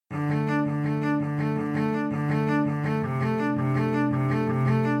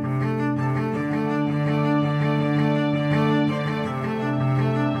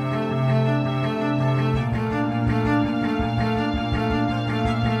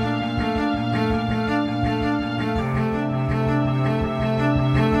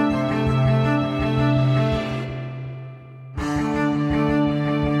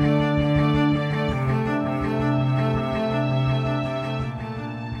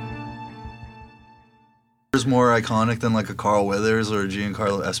is more iconic than like a Carl Weathers or a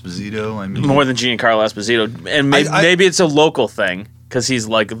Giancarlo Esposito. I mean, more than Giancarlo Esposito, and maybe it's a local thing because he's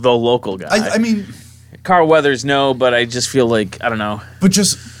like the local guy. I mean, Carl Weathers, no, but I just feel like I don't know. But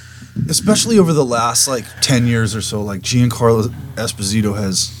just especially over the last like 10 years or so, like Giancarlo Esposito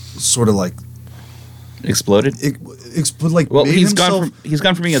has sort of like exploded. Well, he's gone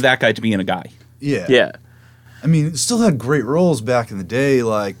from being that guy to being a guy. Yeah. Yeah. I mean, still had great roles back in the day,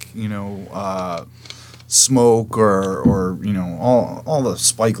 like Smoke or all the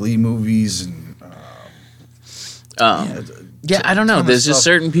Spike Lee movies and I don't know. There's just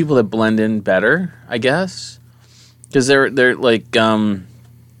certain people that blend in better, I guess, because they're like I'm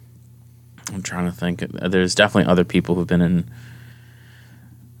trying to think. There's definitely other people who've been in.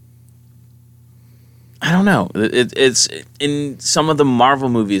 I don't know. It's in some of the Marvel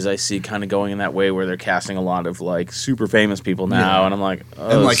movies I see kind of going in that way where they're casting a lot of like super famous people now, and I'm like,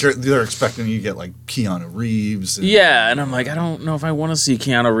 and like they're expecting you to get like Keanu Reeves. And I'm like, I don't know if I want to see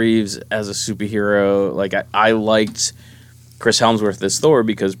Keanu Reeves as a superhero. Like I liked Chris Hemsworth as Thor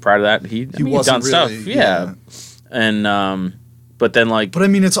because prior to that he'd done really, stuff, and but then like, but I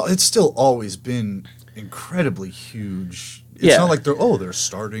mean it's still always been incredibly huge. It's not like they're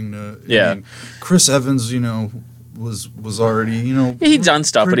starting to. I mean, Chris Evans, was already, he'd done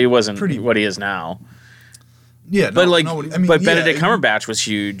stuff, but he wasn't what he is now. Yeah, but but Benedict Cumberbatch was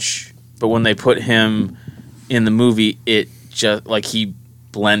huge. But when they put him in the movie, it just like he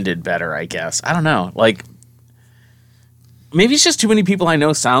blended better. I guess I don't know. Like maybe it's just too many people I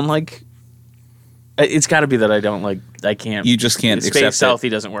know sound like. It's got to be that I can't. You just can't Space accept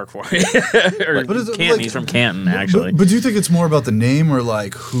Southie doesn't work for me. Canton. He's from Canton, actually. But do you think it's more about the name or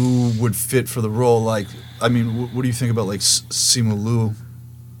like who would fit for the role? Like, I mean, what do you think about like Simu Liu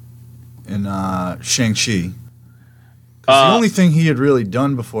in Shang-Chi? The only thing he had really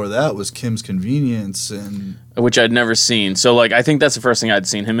done before that was Kim's Convenience, and which I'd never seen. So like, I think that's the first thing I'd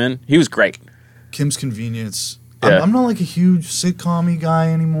seen him in. He was great. Kim's Convenience. I'm not like a huge sitcom-y guy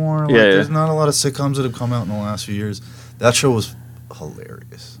anymore. Like, there's not a lot of sitcoms that have come out in the last few years. That show was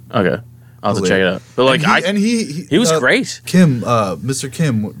hilarious. Okay, I'll have to check it out. But like, he was great. Kim, Mr.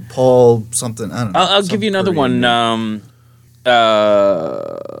 Kim, Paul something. I don't know. I'll give you another one. Nanjiani.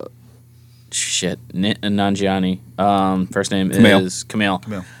 First name is Camille.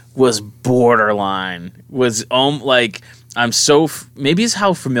 Was borderline. Was like. I'm so maybe it's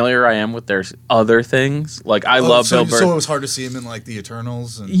how familiar I am with their other things. Like I love Bill Burr. So it was hard to see him in like the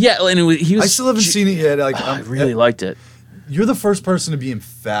Eternals. And he was. I still haven't seen it yet. Like I really liked it. You're the first person to be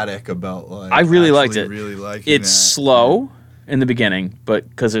emphatic about like. I really liked it. Really like it's slow in the beginning, but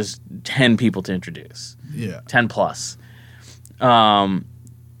because there's 10 people to introduce. 10 plus. But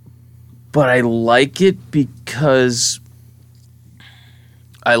I like it because.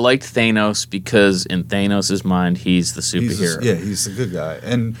 I liked Thanos because in Thanos' mind, he's the superhero. He's the good guy,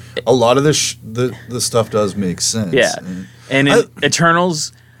 and a lot of the stuff does make sense. Yeah, and in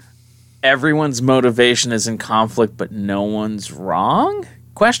Eternals, everyone's motivation is in conflict, but no one's wrong?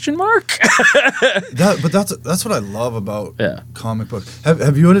 Question mark. But that's what I love about comic books.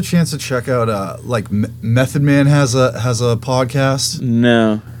 Have you had a chance to check out like Method Man has a podcast?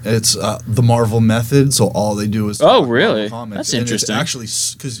 No. It's the Marvel Method, so all they do is talk really? Marvel comics. That's interesting. And it's actually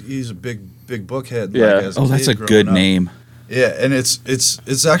because he's a big bookhead. Yeah. Like, as a that's a good name. Yeah, and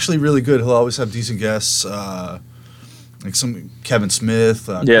it's actually really good. He'll always have decent guests, like some Kevin Smith,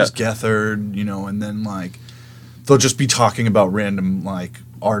 Chris Gethard, and then like they'll just be talking about random like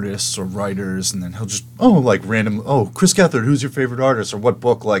artists or writers, and then he'll just Chris Gethard, who's your favorite artist, or what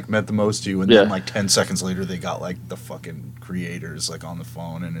book like meant the most to you, and then like 10 seconds later they got like the fucking creators like on the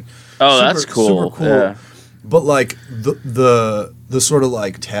phone, and that's cool. Super cool. Yeah. But like the sort of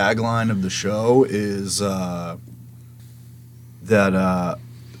like tagline of the show is that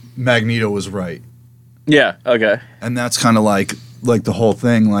Magneto was right. Yeah. Okay. And that's kind of like the whole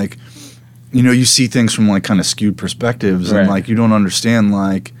thing, like. You see things from like kind of skewed perspectives, and like you don't understand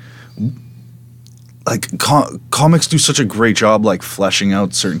like comics do such a great job like fleshing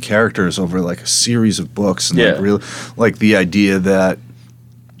out certain characters over like a series of books, and like really like the idea that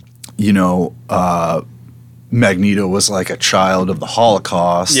Magneto was like a child of the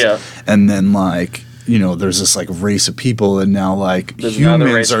Holocaust, and then like there's this like race of people, and now like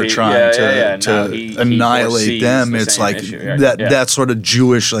humans are trying to annihilate them. It's like that sort of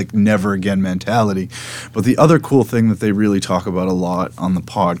Jewish like never again mentality. But the other cool thing that they really talk about a lot on the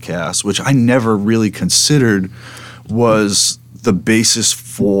podcast, which I never really considered, was the basis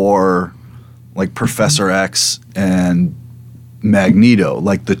for like Professor X and Magneto,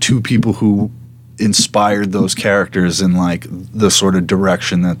 like the two people who inspired those characters in like the sort of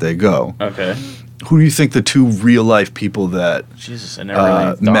direction that they go. Okay. who do you think the two real life people that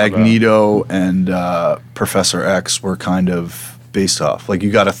Magneto and Professor X were kind of based off? Like,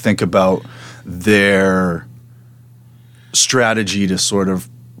 you got to think about their strategy to sort of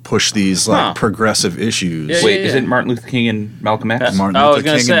push these progressive issues. Isn't Martin Luther King and Malcolm X? Martin Luther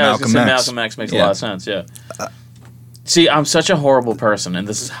King and Malcolm X. Malcolm X makes a lot of sense. Yeah. See, I'm such a horrible person, and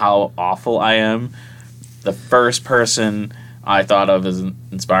this is how awful I am. The first person I thought of as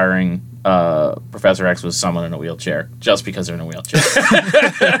inspiring Professor X was someone in a wheelchair, just because they're in a wheelchair.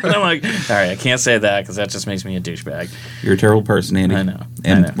 And I'm like, all right, I can't say that because that just makes me a douchebag. You're a terrible person, Andy. I know.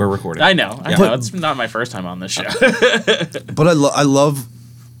 And we're recording. I know. It's not my first time on this show. But I love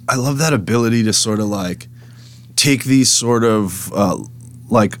that ability to sort of like take these sort of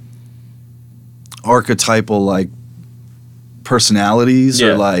like archetypal like personalities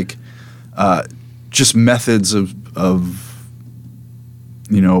or like just methods of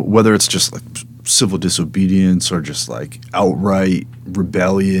whether it's just like civil disobedience or just like outright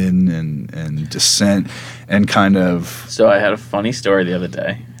rebellion and dissent and kind of. So I had a funny story the other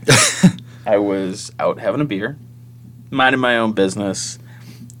day. I was out having a beer, minding my own business.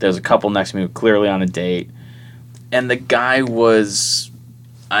 There's a couple next to me clearly on a date, and the guy was,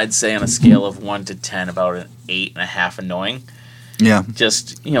 I'd say on a scale of 1 to 10, about an 8.5 annoying. Yeah.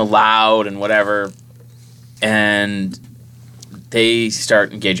 Just, loud and whatever. And they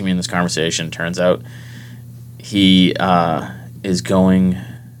start engaging me in this conversation. Turns out he was going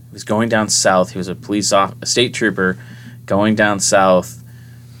down south. He was a state trooper going down south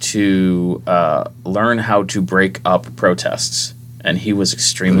to learn how to break up protests. And he was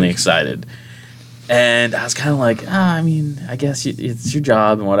extremely excited. And I was kind of like, I guess it's your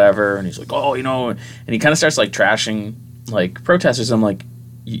job and whatever. And he's like, and he kind of starts like trashing like protesters. I'm like,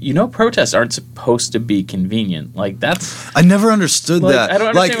 protests aren't supposed to be convenient. Like, that's... I never understood that. I don't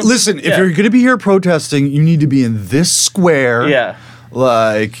understand. Like, listen, if you're going to be here protesting, you need to be in this square. Yeah.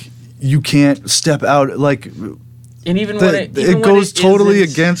 Like, you can't step out, like... And even when it goes totally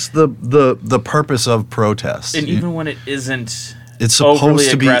against the purpose of protest. And even when it isn't... It's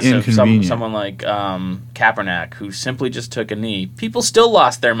supposed to be inconvenient. Someone like Kaepernick, who simply just took a knee, people still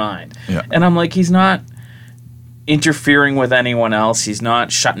lost their mind. Yeah. And I'm like, he's not interfering with anyone else. He's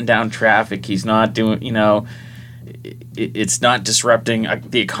not shutting down traffic. He's not doing, it's not disrupting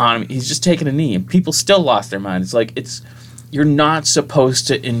the economy. He's just taking a knee, and people still lost their mind. It's like, you're not supposed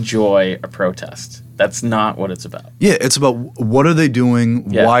to enjoy a protest. That's not what it's about. Yeah, it's about what are they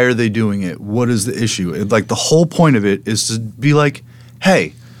doing? Yeah. Why are they doing it? What is the issue? Like, the whole point of it is to be like,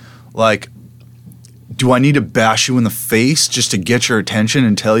 hey, like, do I need to bash you in the face just to get your attention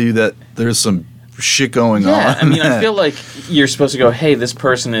and tell you that there's some shit going on? Yeah, I feel like you're supposed to go, hey, this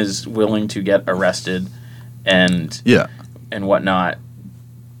person is willing to get arrested and whatnot.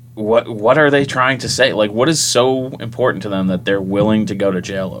 What are they trying to say? Like, what is so important to them that they're willing to go to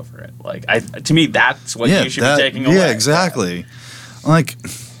jail over it? Like, to me, that's what you should be taking away. Yeah, exactly. Like,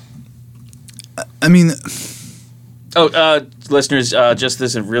 listeners, just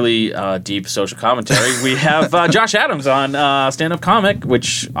this really deep social commentary. We have Josh Adams on Stand Up Comic,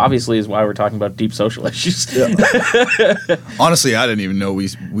 which obviously is why we're talking about deep social issues. Yeah. Honestly, I didn't even know we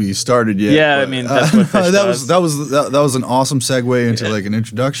started yet. Yeah, but, that's what Fish does. That was an awesome segue into like an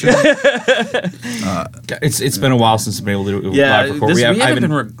introduction. It's been a while since I've been able to do live record. We haven't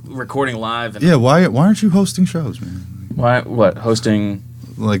been recording live. Why aren't you hosting shows, man? Why? What hosting?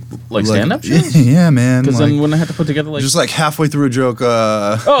 Like stand-up shows? Yeah, man. Because then wouldn't I have to put together like... Just like halfway through a joke,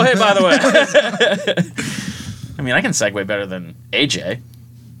 Oh, hey, by the way. I can segue better than AJ.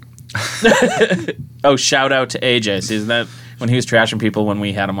 Oh, shout out to AJ. See, isn't that... When he was trashing people when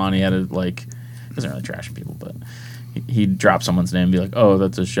we had him on, he had to, like... He wasn't really trashing people, but he'd drop someone's name and be like, oh,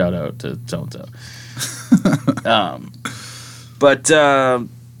 that's a shout out to so-and-so.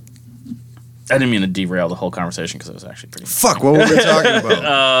 I didn't mean to derail the whole conversation because it was actually pretty... Fuck, what were we talking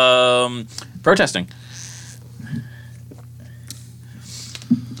about? Protesting.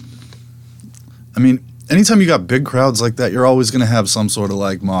 Anytime you got big crowds like that, you're always going to have some sort of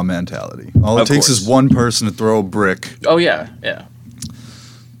like mob mentality. All it takes is one person to throw a brick. Oh, yeah, yeah.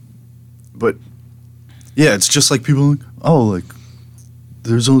 But, yeah, it's just like people like,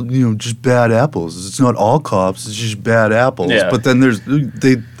 there's just bad apples. It's not all cops. It's just bad apples. Yeah. But then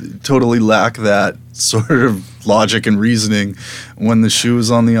they totally lack that sort of logic and reasoning when the shoe is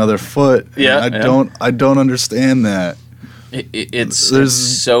on the other foot. Yeah, I don't understand that. It's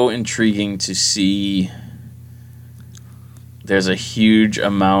so intriguing to see. There's a huge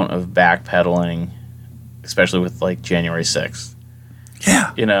amount of backpedaling, especially with like January 6th.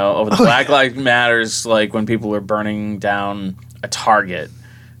 Yeah. Over the Black Lives Matters, like when people were burning down a Target,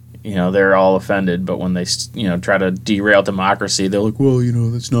 they're all offended, but when they, try to derail democracy, they're like, well,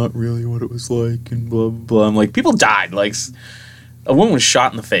 that's not really what it was like, and blah, blah, blah. I'm like, people died. Like, a woman was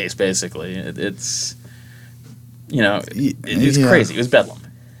shot in the face, basically. It's crazy. It was bedlam.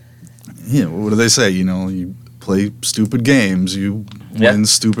 Yeah, what do they say? You play stupid games, you win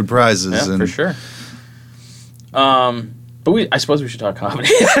stupid prizes. Yeah, for sure. But I suppose we should talk comedy.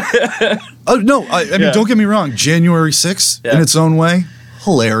 Oh, no, I mean, don't get me wrong. January 6th, in its own way,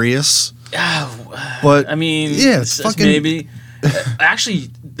 hilarious. But I mean, it's fucking... maybe. Actually,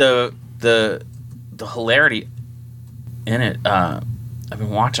 the hilarity in it, I've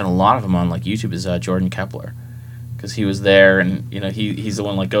been watching a lot of them on like YouTube, is Jordan Kepler. Because he was there, and he's the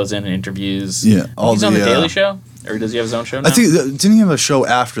one like goes in and interviews. Yeah, he's on the Daily Show, or does he have his own show now? I think didn't he have a show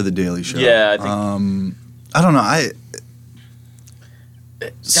after the Daily Show? Yeah, I think. I don't know.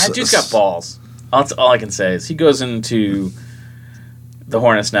 That dude's got balls. That's all I can say is he goes into the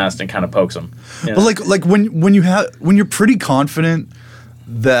hornet's nest and kind of pokes him. But like when you're pretty confident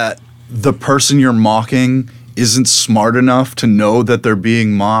that the person you're mocking isn't smart enough to know that they're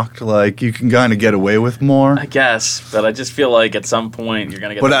being mocked, like, you can kind of get away with more. I guess, but I just feel like at some point you're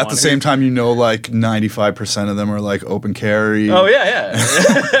going to get... But at the same time, like 95% of them are like open carry. Oh, yeah.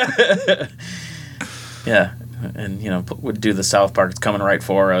 Yeah, and, would do the South Park, it's coming right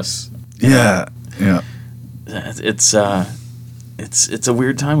for us. Yeah. It's a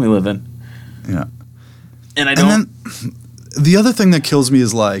weird time we live in. Yeah. And then the other thing that kills me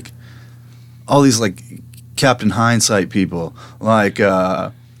is, like, all these, like, Captain Hindsight people, like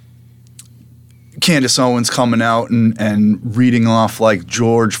Candace Owens coming out and reading off like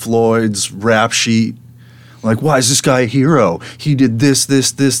George Floyd's rap sheet, like, why is this guy a hero? He did this,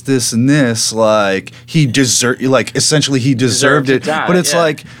 and this. Like, essentially he deserved it. Die, but it's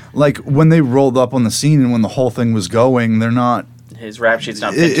like when they rolled up on the scene and when the whole thing was going, they're not. His rap sheet's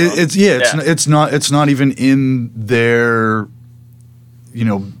not. It's not even in their,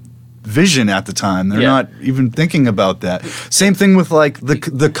 vision at the time. They're not even thinking about that. Same thing with like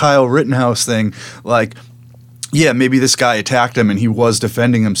the Kyle Rittenhouse thing. Like, yeah, maybe this guy attacked him and he was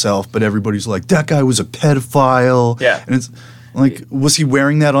defending himself, but everybody's like, that guy was a pedophile. Yeah. And it's like, was he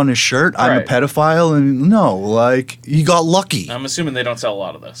wearing that on his shirt? Right. I'm a pedophile? And no, like, he got lucky. I'm assuming they don't sell a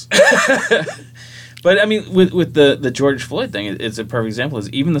lot of this. But I mean, with the George Floyd thing, it's a perfect example.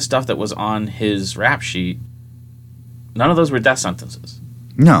 Is even the stuff that was on his rap sheet, none of those were death sentences.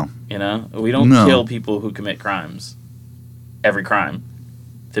 No. We don't kill people who commit crimes. Every crime.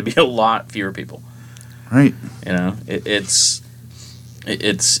 There'd be a lot fewer people. Right. It's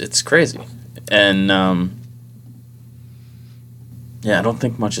crazy. And I don't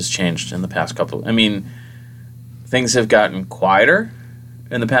think much has changed in the past couple. I mean, things have gotten quieter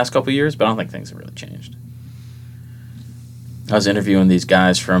in the past couple of years, but I don't think things have really changed. I was interviewing these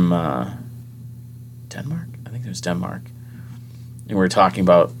guys from Denmark. I think it was Denmark. And we were talking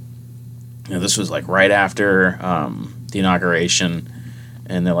about, this was like right after the inauguration,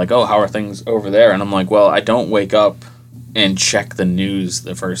 and they're like, oh, how are things over there? And I'm like, well, I don't wake up and check the news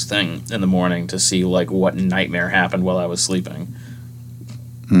the first thing in the morning to see like what nightmare happened while I was sleeping.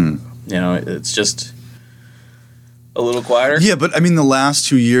 It's just a little quieter. Yeah, but I mean, the last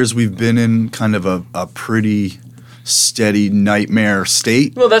 2 years we've been in kind of a pretty steady nightmare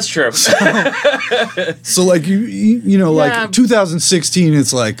state. Well, that's true. So like like 2016,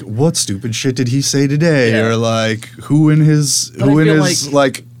 it's like, what stupid shit did he say today? Yeah. Or like who in his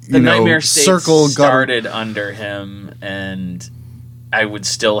like the nightmare state circle started under him, and I would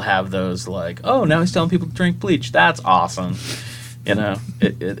still have those like, oh, now he's telling people to drink bleach. That's awesome.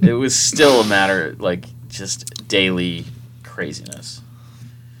 It was still a matter like just daily craziness.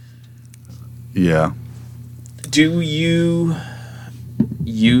 Yeah. Do you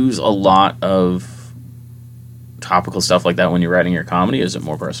use a lot of topical stuff like that when you're writing your comedy, or is it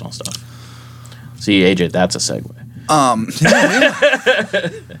more personal stuff? See, AJ, that's a segue.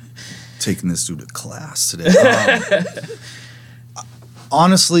 Taking this dude to class today.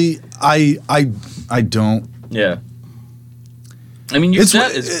 Honestly, I don't. Yeah. I mean, your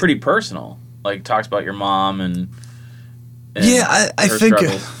set is pretty personal. Like, talks about your mom and yeah, I think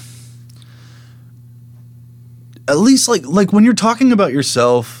struggles. At least like when you're talking about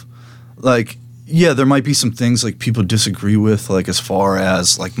yourself, like, yeah, there might be some things like people disagree with, like as far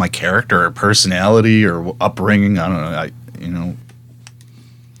as like my character or personality or upbringing. I don't know.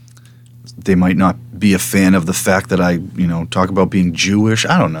 They might not be a fan of the fact that I, talk about being Jewish.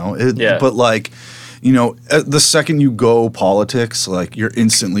 I don't know. But like, the second you go politics, like you're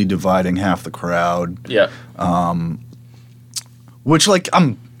instantly dividing half the crowd. Yeah. Which like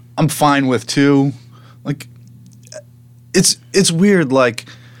I'm fine with too. Like, it's weird. Like,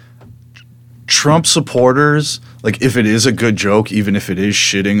 Trump supporters, like, if it is a good joke, even if it is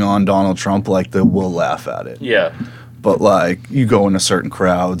shitting on Donald Trump, like, they will laugh at it. Yeah. But, like, you go into certain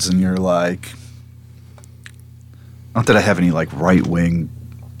crowds and you're like, not that I have any, like, right-wing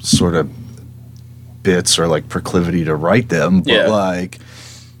sort of bits or, like, proclivity to write them, but, like...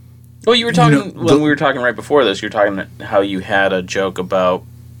 Well, you were talking, when we were talking right before this, you were talking how you had a joke about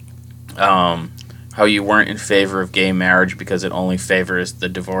how you weren't in favor of gay marriage because it only favors the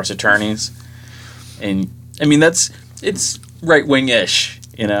divorce attorneys. And I mean it's right wing-ish,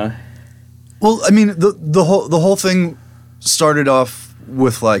 you know. Well, I mean the whole thing started off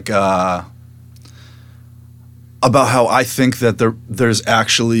with like about how I think that there's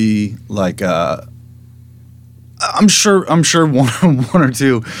actually like I'm sure one or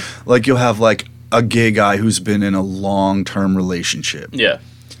two, like you'll have like a gay guy who's been in a long-term relationship. Yeah.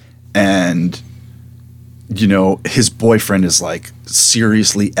 And you know, his boyfriend is like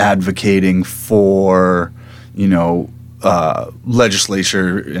seriously advocating for, you know,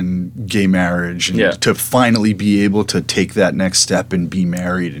 legislature and gay marriage and to finally be able to take that next step and be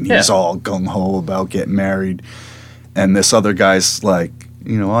married. And he's all gung-ho about getting married. And this other guy's like,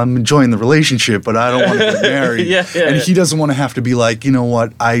 you know, I'm enjoying the relationship, but I don't want to get married. And he doesn't want to have to be like, you know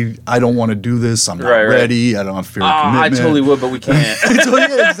what, I don't want to do this. I'm not ready. I don't have fear of commitment. I totally would, but we can't.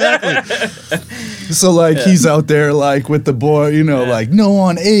 Exactly. So, like, he's out there, like, with the boy, you know, like, no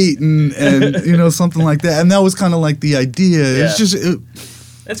on 8 and you know, something like that. And that was kind of like the idea. It's just...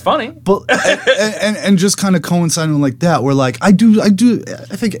 It's funny, but and just kind of coinciding like that, where like I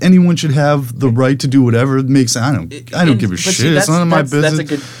think anyone should have the right to do whatever makes. I don't give a shit. See, it's none of my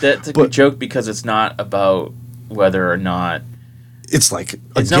business. That's a good joke because it's not about whether or not it's like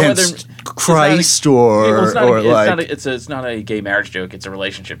it's against Christ or like it's not a gay marriage joke. It's a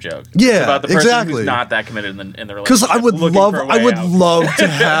relationship joke. Yeah, it's about the person who's not that committed in the relationship. Because I would love to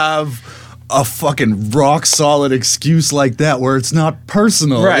have a fucking rock solid excuse like that where it's not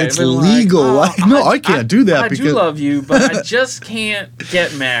personal, it's legal. Like, no, I can't do that because I do love you, but I just can't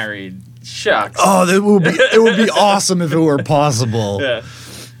get married. Shucks. Oh, it would be awesome if it were possible. Yeah.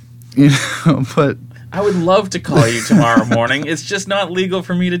 You know, but I would love to call you tomorrow morning. It's just not legal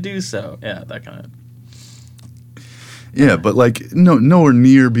for me to do so. Yeah, that kind of. Yeah, but like nowhere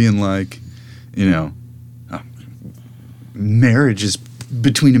near being like, you know, marriage is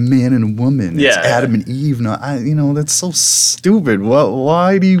between a man and a woman. It's Adam and Eve. You know, that's so stupid.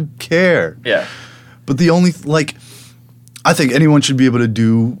 Why do you care? Yeah. But the only, like, I think anyone should be able to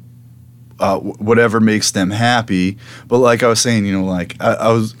do whatever makes them happy. But like I was saying, you know, like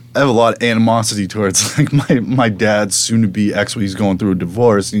I have a lot of animosity towards like my dad's soon-to-be ex when he's going through a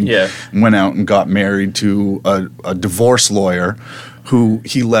divorce. And he went out and got married to a divorce lawyer who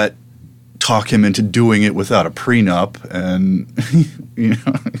he let talk him into doing it without a prenup, and you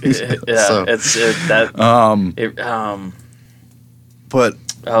know, but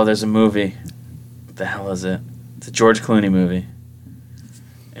there's a movie. What the hell is it? It's a George Clooney movie,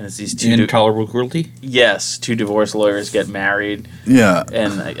 and it's these two Intolerable Cruelty. Yes, two divorce lawyers get married. Yeah,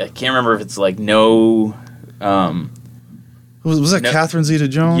 and I can't remember if it's like no. Was that Catherine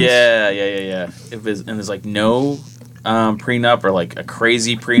Zeta-Jones? Yeah. It was, and there's like no. Prenup or like a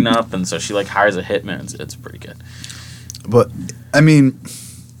crazy prenup, and so she like hires a hitman. It's pretty good. But I mean,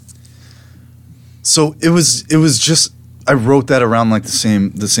 so it was just I wrote that around like the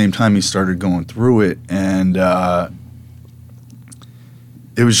same time he started going through it, and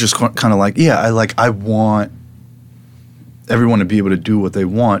it was just kind of like, I want everyone to be able to do what they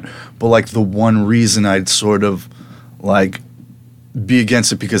want, but like the one reason I'd sort of like be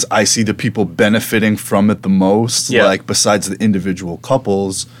against it because I see the people benefiting from it the most, like besides the individual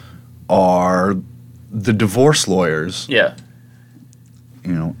couples, are the divorce lawyers. Yeah.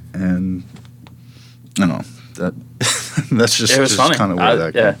 You know, and I don't know that that's just kind of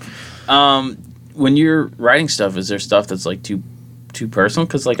where that came. When you're writing stuff, is there stuff that's like too personal?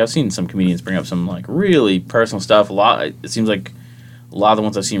 Because like I've seen some comedians bring up some like really personal stuff. It seems like a lot of the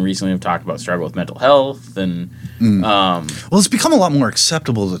ones I've seen recently have talked about struggle with mental health and. Well, it's become a lot more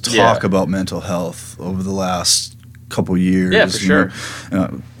acceptable to talk about mental health over the last couple years. Yeah, for sure.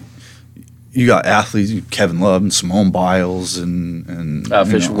 You got athletes, Kevin Love and Simone Biles and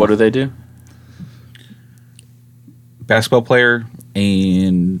Fish. What do they do? Basketball player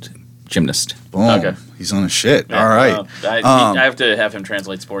and gymnast. Boom. Okay. He's on his shit. Yeah, all right. I have to have him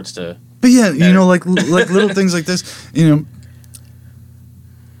translate sports to. But yeah, you know, like little things like this, you know.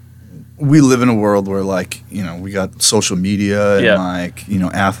 We live in a world where, like, you know, we got social media and, like, you know,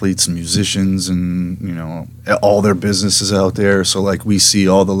 athletes and musicians and, you know, all their businesses out there. So, like, we see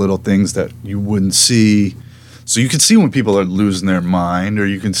all the little things that you wouldn't see So you can see when people are losing their mind, or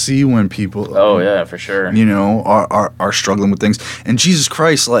you can see when people for sure, are struggling with things. And Jesus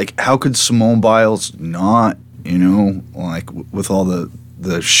Christ, like, how could Simone Biles not, like, with all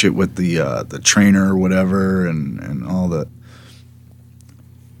the shit with the trainer or whatever, and all the.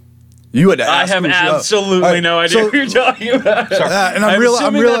 You had to ask. I have absolutely no idea what you're talking about. And I'm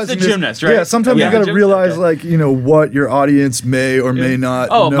realizing that's the gymnast, right? Yeah, sometimes you got to realize, like, what your audience may or may not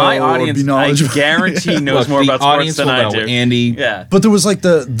know. My audience, I guarantee, knows more about sports than I do. Andy. Yeah. But there was, like,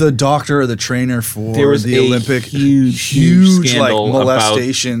 the doctor or the trainer for the Olympic. Huge like,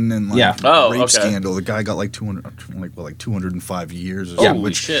 molestation and, like, rape okay. scandal. The guy got, like, 205 years or something,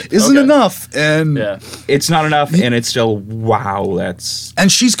 which shit. isn't enough. And it's not enough, and it's still, wow, that's...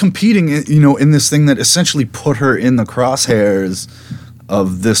 And she's competing, in this thing that essentially put her in the crosshairs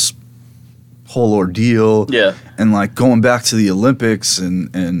of this whole ordeal. Yeah. And, like, going back to the Olympics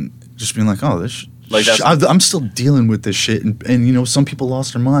and just being like, oh, this I'm still dealing with this shit. And some people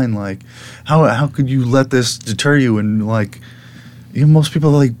lost their mind. Like, how could you let this deter you? And, like, most people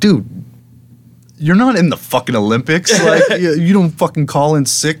are like, dude, you're not in the fucking Olympics. Like, you don't fucking call in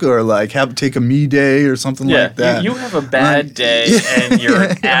sick or, like, take a me day or something like that. You have a bad day and you're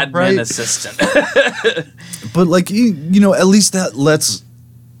an admin assistant. But, like, at least that lets,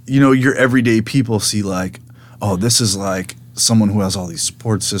 your everyday people see, like, oh, this is, like, someone who has all these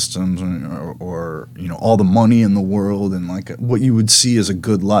support systems or all the money in the world and, like, what you would see as a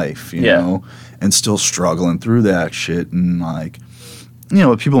good life, you know, and still struggling through that shit and, like,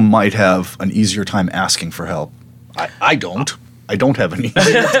 people might have an easier time asking for help. I don't. I don't have an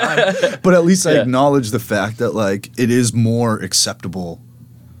easier time. But at least I acknowledge the fact that, like, it is more acceptable.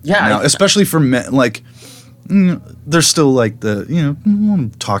 Yeah. Now, especially for men. Like, there's still, like, the,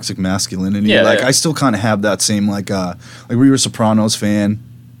 toxic masculinity. Yeah, like, I still kind of have that same, like, were you a Sopranos fan?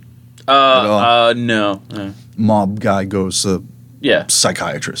 No. Mob guy goes to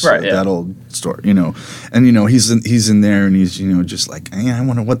psychiatrist, right? That old story, and he's in there, and he's just like, I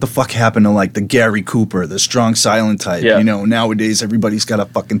wonder what the fuck happened to, like, the Gary Cooper, the strong silent type. Nowadays everybody's got a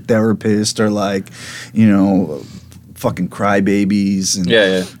fucking therapist or, like, fucking crybabies and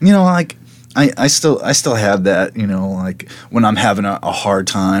like. I still have that, like, when I'm having a hard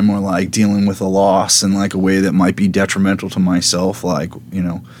time or, like, dealing with a loss in, like, a way that might be detrimental to myself, like,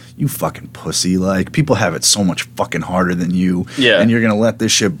 you fucking pussy. Like, people have it so much fucking harder than you. Yeah. And you're going to let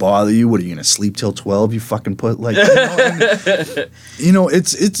this shit bother you? What, are you going to sleep till 12, you fucking put? Like, it's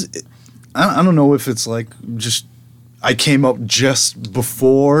I don't know if it's, like, just... I came up just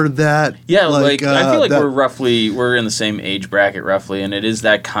before that. Yeah, like I feel like we're in the same age bracket roughly, and it is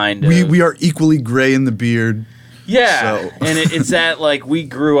that kind of... We are equally gray in the beard. Yeah, so. And it's that, like, we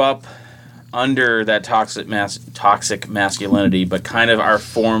grew up under that toxic masculinity, but kind of our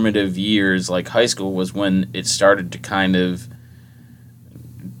formative years, like high school, was when it started to kind of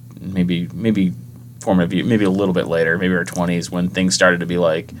maybe formative, maybe a little bit later, maybe our 20s, when things started to be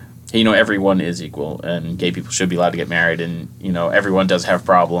like, hey, everyone is equal, and gay people should be allowed to get married, and, everyone does have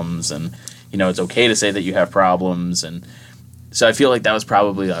problems, and, it's okay to say that you have problems, and so I feel like I was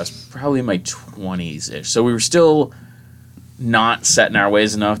probably in my 20s-ish, so we were still not set in our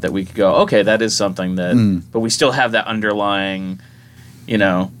ways enough that we could go, okay, that is something that, but we still have that underlying,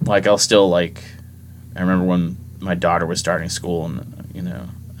 like, I'll still, like, I remember when my daughter was starting school, and,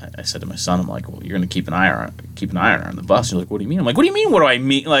 I said to my son, I'm like, well, you're going to keep an eye on her on the bus. He's like, what do you mean? I'm like, what do you mean? What do I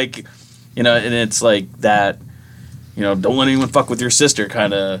mean? Like, and it's like that, don't let anyone fuck with your sister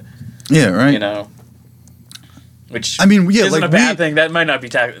kind of. Yeah, right. Which isn't like a bad thing. That might not be,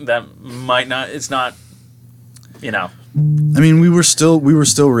 it's not, I mean, we were still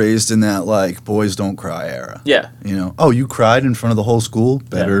raised in that, like, boys don't cry era. Yeah. Oh, you cried in front of the whole school?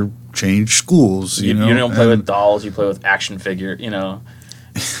 Better change schools, You don't play with dolls, you play with action figure,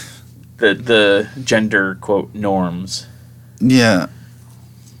 the gender, quote, norms. Yeah.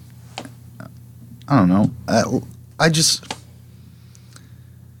 I don't know. I just...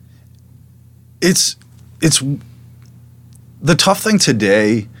 It's... The tough thing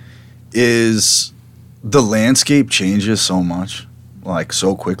today is the landscape changes so much, like,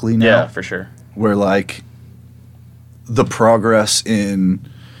 so quickly now. Yeah, for sure. Where, like, the progress in...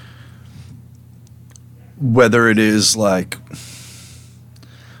 Whether it is, like...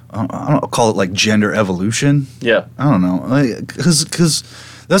 I don't call it, like, gender evolution. Yeah. I don't know. Because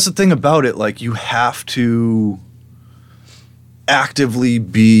that's the thing about it. Like, you have to actively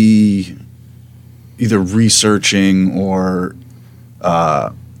be either researching or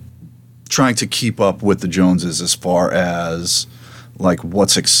trying to keep up with the Joneses as far as, like,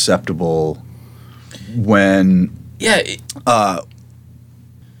 what's acceptable when... Yeah. I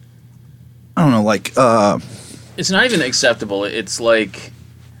don't know, like... It's not even acceptable. It's like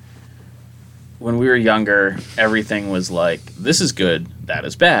when we were younger, everything was like, this is good, that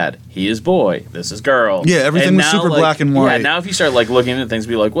is bad. He is boy, this is girl. Yeah, everything was super black and white. Yeah, now if you start like looking into things,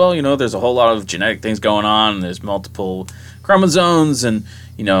 be like, well, there's a whole lot of genetic things going on, and there's multiple chromosomes and,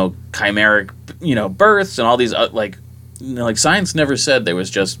 chimeric, births and all these, like science never said there was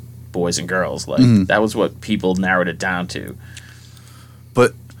just boys and girls. Like, that was what people narrowed it down to.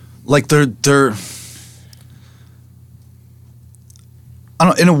 But, like, they're I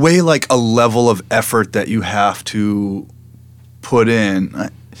don't, in a way, like a level of effort that you have to put in.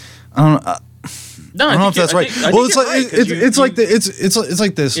 I don't know. No, I don't know if that's right. Well, it's like it's like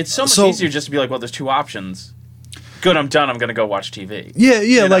this. It's so much easier just to be like, well, there's two options. Good, I'm done. I'm gonna go watch TV.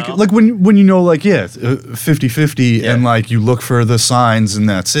 Yeah, like when 50-50 and like you look for the signs and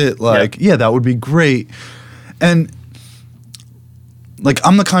that's it. Like, that would be great. And like,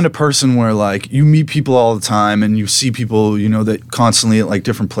 I'm the kind of person where, like, you meet people all the time and you see people, that constantly at, like,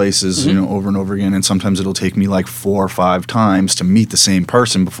 different places, over and over again. And sometimes it'll take me, like, 4 or 5 times to meet the same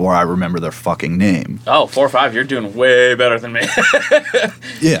person before I remember their fucking name. Oh, 4 or 5. You're doing way better than me.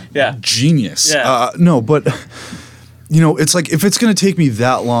 Yeah. Genius. Yeah. No, but, it's like, if it's going to take me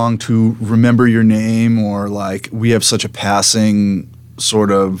that long to remember your name, or, like, we have such a passing sort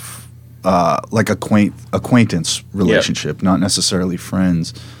of like acquaintance relationship, not necessarily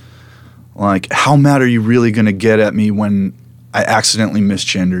friends. Like, how mad are you really going to get at me when I accidentally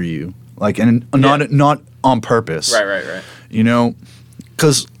misgender you? Like, and not on purpose. Right.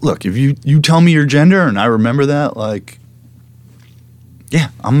 Because look, if you tell me your gender and I remember that, like, yeah,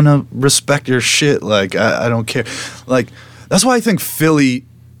 I'm gonna respect your shit. Like, I don't care. Like, that's why I think Philly,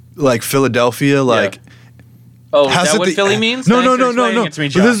 like Philadelphia, like. Yeah. Oh, is that what Philly means? No. It to me,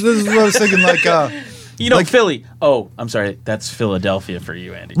 this is what I was thinking. Like, like Philly. Oh, I'm sorry. That's Philadelphia for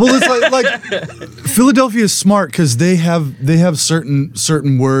you, Andy. Well, it's like Philadelphia is smart because they have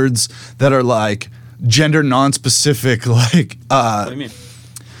certain words that are like gender non-specific. Like, what do you mean?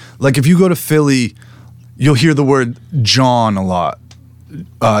 Like, if you go to Philly, you'll hear the word John a lot,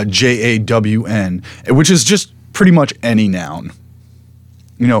 JAWN, which is just pretty much any noun.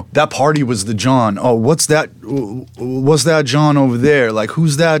 That party was the John. Oh, what's that? What's that John over there? Like,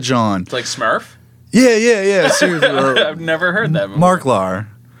 who's that John? It's like Smurf? Yeah. Seriously. I've never heard that before. Mark Lar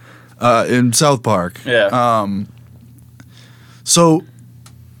in South Park. Yeah. So,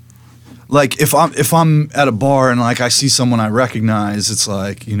 like, if I'm at a bar and, like, I see someone I recognize, it's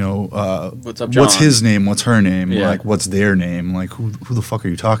like, what's up, John? What's his name? What's her name? Yeah. Like, what's their name? Like, who the fuck are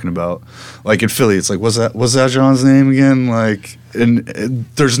you talking about? Like, in Philly, it's like, what's that John's name again? Like, and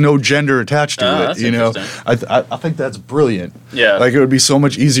there's no gender attached to it. That's I think that's brilliant. Yeah. Like, it would be so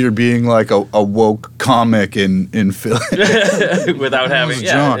much easier being like a woke comic in Philly without having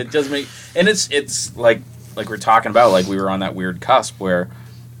John. It does make, and it's like we're talking about, like, we were on that weird cusp where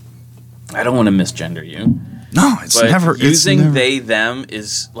I don't want to misgender you. No, it's never using they them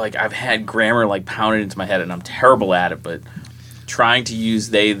is like, I've had grammar like pounded into my head and I'm terrible at it, but trying to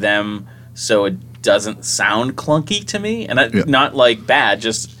use they them so it doesn't sound clunky to me, and not like bad,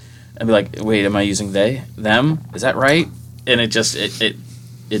 just I'd be like, wait, am I using they them? Is that right? And it just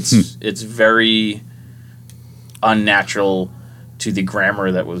it's very unnatural to the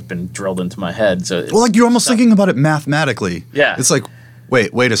grammar that was been drilled into my head. So like, you're almost thinking about it mathematically. Yeah, it's like,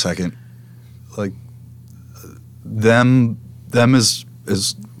 wait a second. Like, them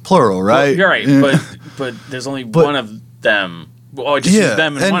is plural, right? Well, you're right, but there's only one of them. Oh, just use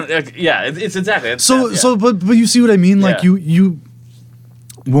them and one. It's exactly. It's but you see what I mean? Like, you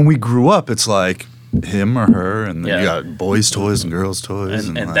when we grew up, it's like him or her, and then you got boys' toys and girls' toys,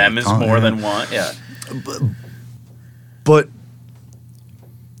 and like, them is more than one. Yeah, but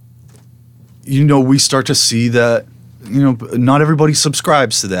we start to see that. Not everybody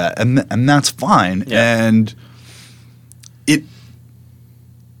subscribes to that, and that's fine. Yeah. And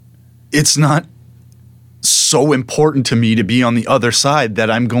it's not so important to me to be on the other side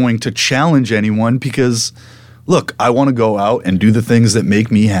that I'm going to challenge anyone, because, look, I want to go out and do the things that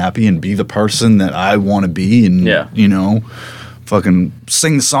make me happy and be the person that I want to be, and fucking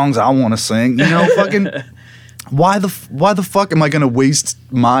sing the songs I want to sing. Fucking. Why the fuck am I going to waste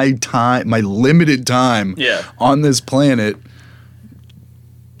my time, my limited time on this planet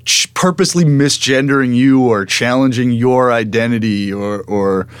purposely misgendering you or challenging your identity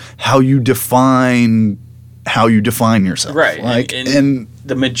or how you define yourself? Right. Like, and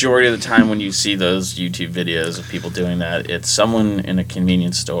the majority of the time when you see those YouTube videos of people doing that, it's someone in a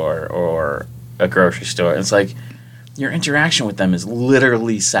convenience store or a grocery store. It's like, your interaction with them is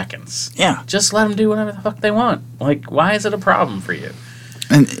literally seconds. Yeah. Just let them do whatever the fuck they want. Like, why is it a problem for you?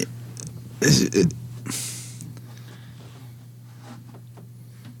 And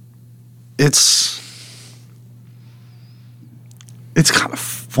it's kind of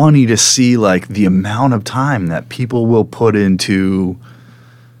funny to see like the amount of time that people will put into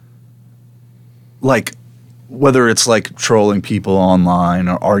like whether it's like trolling people online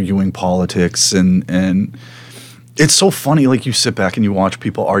or arguing politics and it's so funny, like you sit back and you watch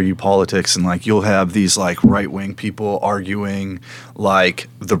people argue politics and like you'll have these like right-wing people arguing like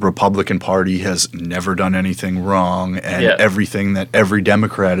the Republican Party has never done anything wrong and everything that every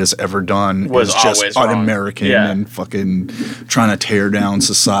Democrat has ever done was just un-American and fucking trying to tear down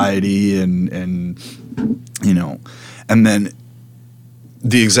society and you know, and then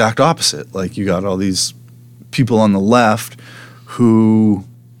the exact opposite. Like you got all these people on the left who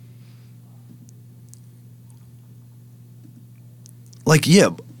like, yeah,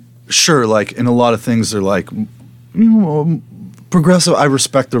 sure, like in a lot of things they're like, you know, progressive. I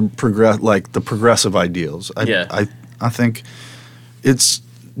respect the progressive ideals. I think it's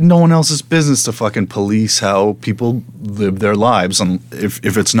no one else's business to fucking police how people live their lives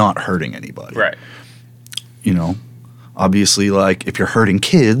if it's not hurting anybody. Right. You know, obviously, like if you're hurting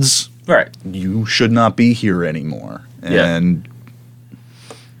kids, right, you should not be here anymore. And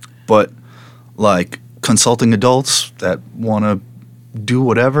but like consulting adults that want to do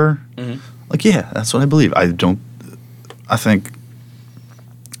whatever, like that's what I believe. I think,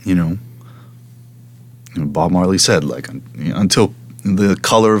 you know, Bob Marley said like until the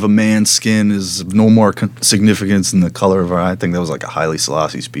color of a man's skin is of no more significance than the color of our. I think that was like a Haile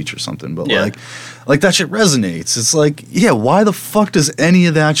Selassie speech or something. But like that shit resonates. It's like why the fuck does any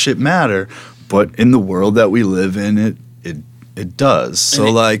of that shit matter? But in the world that we live in, it does. So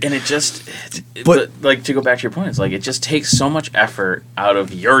but like to go back to your point, it's like it just takes so much effort out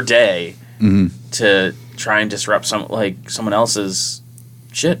of your day to try and disrupt someone else's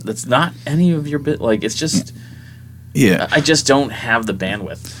shit that's not any of your bit. Like it's just I just don't have the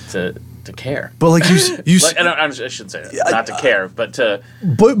bandwidth to care. But like you like, I shouldn't say that, not to care, but to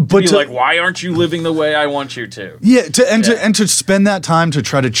be like, why aren't you living the way I want you to? Yeah, to spend that time to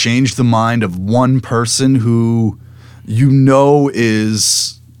try to change the mind of one person who you know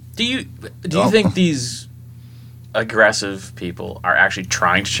is. Do you think these aggressive people are actually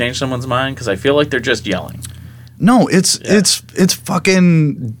trying to change someone's mind? Because I feel like they're just yelling. No, it's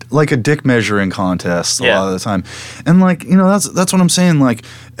fucking like a dick measuring contest a lot of the time, and like you know that's what I'm saying. Like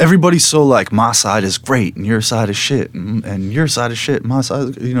everybody's so like my side is great and your side is shit, and your side is shit, my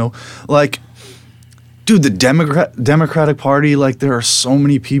side, you know, like. Dude, the Democratic Party, like there are so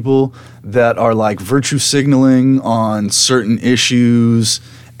many people that are like virtue signaling on certain issues,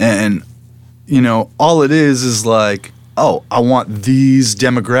 and you know all it is like, oh, I want these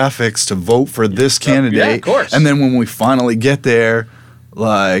demographics to vote for this candidate, yeah, of course. And then when we finally get there,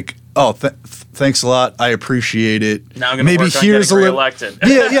 like, oh, thanks a lot, I appreciate it. Now I'm gonna work on getting reelected.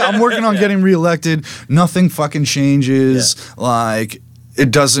 I'm working on getting reelected. Nothing fucking changes. Yeah. Like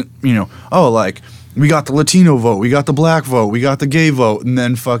it doesn't, you know. Oh, like. We got the Latino vote, we got the black vote, we got the gay vote, and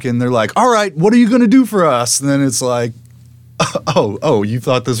then fucking they're like, all right, what are you going to do for us? And then it's like, oh, you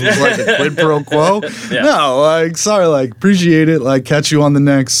thought this was like a quid pro quo? No, like, sorry, like, appreciate it, like, catch you on the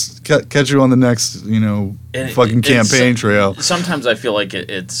next, you know, fucking campaign trail. Sometimes I feel like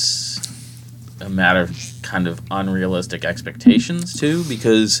it's a matter of kind of unrealistic expectations, too,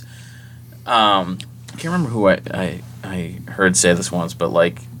 because I can't remember who I heard say this once, but,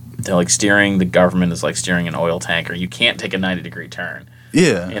 like, they're like steering the government is like steering an oil tanker. You can't take a 90-degree turn.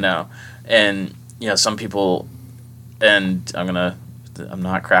 Yeah. You know, and you know some people, and I'm not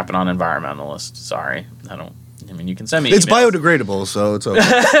crapping on environmentalists. Sorry, I mean, you can send me. It's emails. Biodegradable, so it's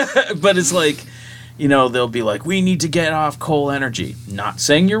okay. But it's like, you know, they'll be like, we need to get off coal energy. Not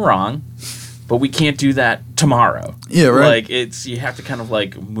saying you're wrong, but we can't do that tomorrow. Yeah, right. Like you have to kind of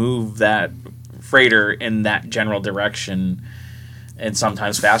like move that freighter in that general direction. And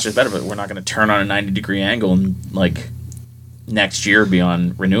sometimes faster is better, but we're not going to turn on a 90-degree angle and like next year be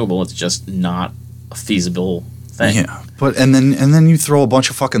on renewable. It's just not a feasible thing. Yeah, but and then you throw a bunch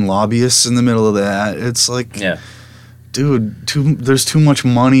of fucking lobbyists in the middle of that. It's like, dude, there's too much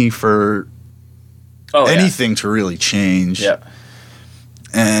money for anything to really change. Yeah,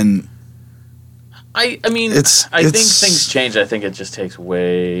 and I mean, I think things change. I think it just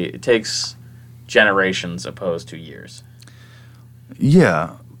takes generations opposed to years.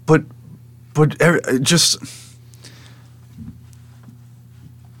 Yeah, but just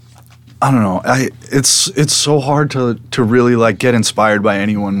I don't know. It's so hard to really like get inspired by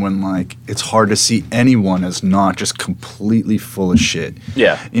anyone when like it's hard to see anyone as not just completely full of shit.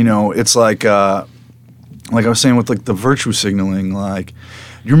 Yeah, you know, it's like I was saying with like the virtue signaling. Like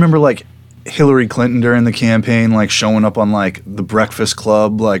you remember like Hillary Clinton during the campaign, like showing up on like the Breakfast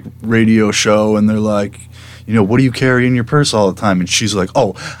Club like radio show, and they're like, you know, what do you carry in your purse all the time? And she's like,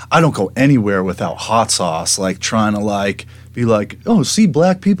 oh, I don't go anywhere without hot sauce, like trying to like be like, oh, see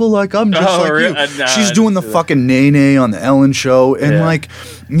black people, like I'm just like you. She's doing the fucking nay on the Ellen show, and like,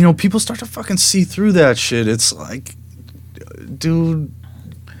 you know, people start to fucking see through that shit. It's like, dude.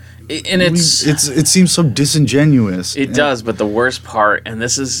 And it seems so disingenuous. It does, but the worst part, and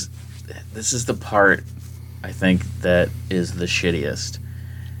this is the part I think that is the shittiest,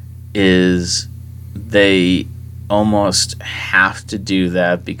 is they almost have to do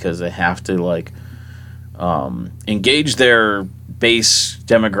that because they have to like engage their base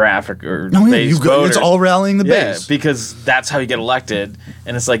demographic or base voters. It's all rallying the base. Because that's how you get elected.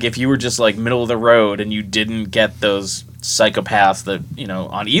 And it's like if you were just like middle of the road and you didn't get those psychopaths that, you know,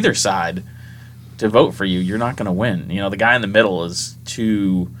 on either side to vote for you, you're not going to win. You know, the guy in the middle is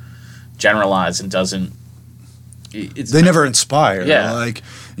too generalized and doesn't... They never inspire. Yeah. Like,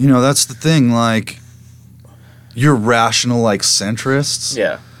 you know, that's the thing. Like, you're rational, like, centrists.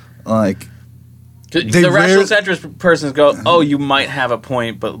 Yeah. Like... The rational centrist persons go, oh, you might have a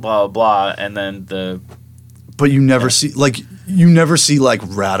point, but blah, blah, and then the... But you never see, like,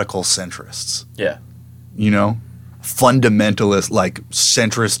 radical centrists. Yeah. You know? Fundamentalist, like,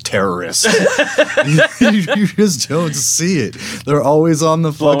 centrist terrorists. you just don't see it. They're always on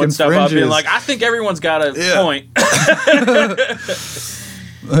the blowing fucking stuff fringes. Up, being like, I think everyone's got a point.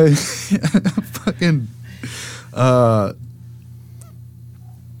 Like, fucking... I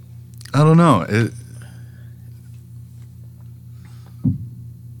don't know.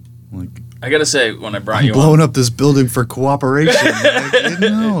 I gotta say, when I brought you blowing up this building for cooperation.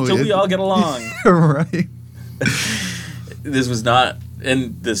 Until we all get along. Right. This was not,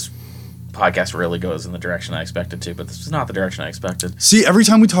 and this podcast really goes in the direction I expected to, but this was not the direction I expected. See, every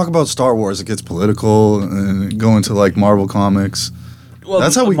time we talk about Star Wars, it gets political and go into like Marvel Comics. Well,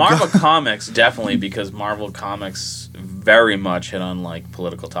 that's how we Marvel Comics definitely, because Marvel Comics very much hit on like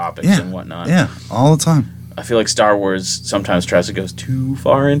political topics and whatnot. Yeah, all the time. I feel like Star Wars sometimes tries to go too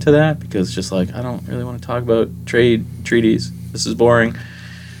far into that because it's just like, I don't really want to talk about trade treaties. This is boring.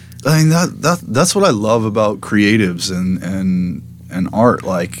 I mean that's what I love about creatives and art.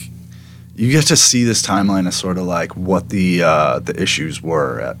 Like, you get to see this timeline of sort of like what the issues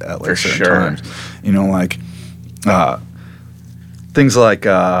were at like certain times. You know, like things like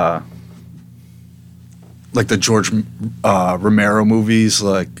the George Romero movies,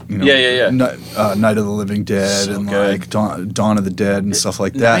 like, you know, Night of the Living Dead, so and good. Like Dawn of the Dead and stuff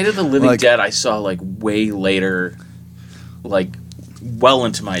like that. Night of the Living Dead I saw like way later, like well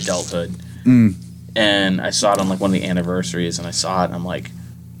into my adulthood, and I saw it on like one of the anniversaries, and I saw it, and I'm like,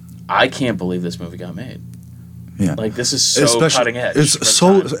 I can't believe this movie got made. Yeah, like this is so cutting edge. It's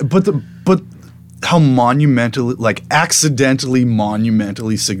so, but how monumentally, like accidentally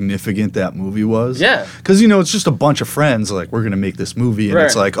monumentally significant that movie was. Yeah. Because, you know, it's just a bunch of friends, like, we're going to make this movie. And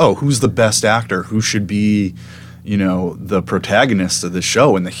it's like, oh, who's the best actor? Who should be, you know, the protagonist of the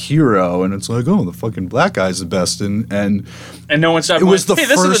show and the hero? And it's like, oh, the fucking black guy's the best. And no one stopped. This is the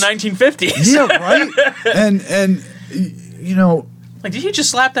 1950s. Yeah, right? and you know... Like, did he just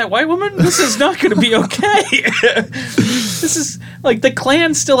slap that white woman? This is not going to be okay. This is like the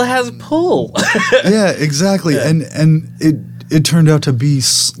Klan still has pull. Yeah, exactly. Yeah. And it turned out to be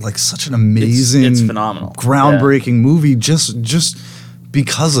like such an amazing, it's phenomenal, groundbreaking movie just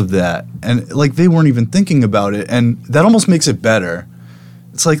because of that. And like they weren't even thinking about it, and that almost makes it better.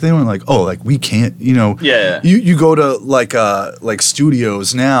 It's like they weren't like, oh, like we can't, you know. Yeah. You go to like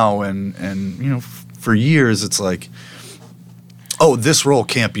studios now, and you know, for years it's like, oh, this role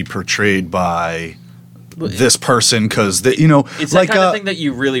can't be portrayed by this person because, you know. It's like, that kind of thing that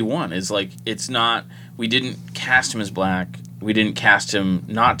you really want. Is like, it's not, we didn't cast him as black. We didn't cast him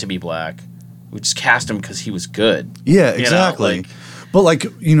not to be black. We just cast him because he was good. Yeah, exactly. You know, but, like,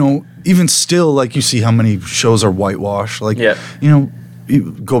 you know, even still, like, you see how many shows are whitewashed. Like, you know,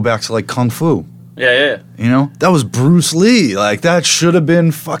 you go back to, like, Kung Fu. Yeah. You know, that was Bruce Lee. Like, that should have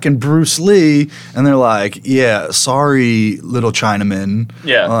been fucking Bruce Lee. And they're like, yeah, sorry, little Chinaman.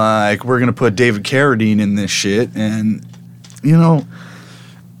 Yeah. Like, we're going to put David Carradine in this shit. And, you know,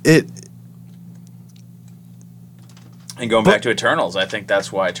 And going back to Eternals, I think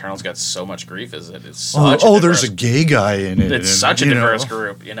that's why Eternals got so much grief, is that it's such there's a gay guy in it. It's such a diverse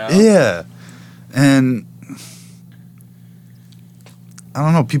group, you know? Yeah. And... I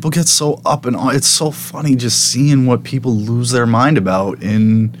don't know, people get so up and on. It's so funny just seeing what people lose their mind about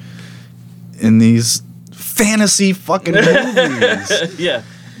in these fantasy fucking movies. Yeah.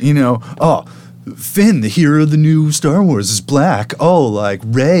 You know, Finn, the hero of the new Star Wars, is black. Oh, like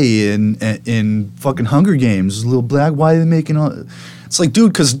Rey in fucking Hunger Games is a little black. Why are they making all? It's like,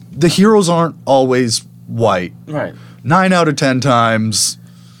 dude, because the heroes aren't always white. Right. 9 out of 10 times.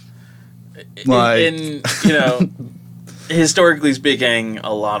 Like, historically speaking,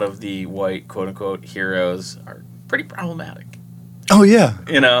 a lot of the white quote unquote heroes are pretty problematic. Oh yeah.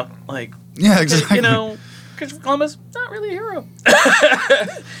 Yeah, exactly. Christopher Columbus, not really a hero.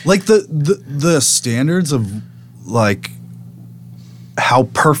 Like the standards of like how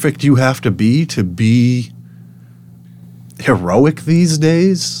perfect you have to be heroic these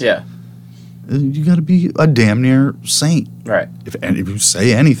days. Yeah. You got to be a damn near saint. Right. If you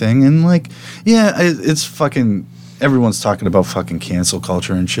say anything, and like, yeah, it's fucking, everyone's talking about fucking cancel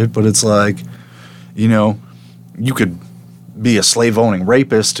culture and shit, but it's like, you could be a slave-owning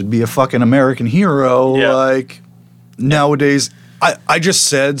rapist to be a fucking American hero. Yeah. Like, nowadays, I just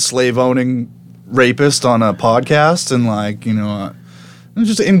said slave-owning rapist on a podcast, and like,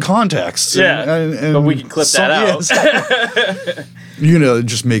 just in context. Yeah, and but we can clip that out.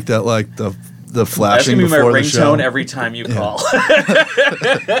 Just make that like the flashing before the show. That's gonna be my ringtone every time you call.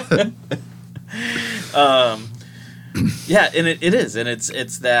 Yeah, and it is, and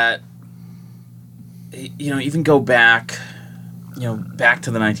it's that, even go back, back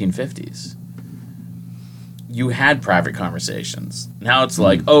to the 1950s. You had private conversations. Now it's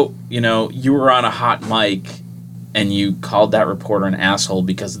like, you were on a hot mic and you called that reporter an asshole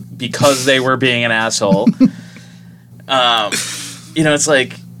because they were being an asshole. It's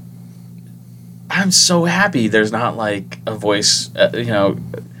like, I'm so happy there's not like a voice,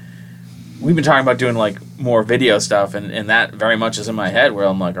 we've been talking about doing like more video stuff, and that very much is in my head where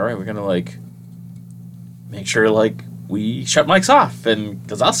I'm like, all right, we're going to like make sure like we shut mics off, and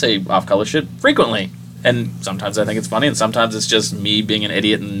because I'll say off-color shit frequently. And sometimes I think it's funny, and sometimes it's just me being an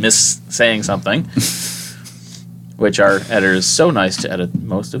idiot and saying something, which our editor is so nice to edit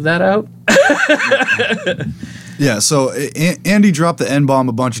most of that out. Yeah, so Andy dropped the N-bomb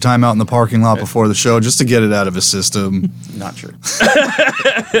a bunch of time out in the parking lot before the show just to get it out of his system. Not true.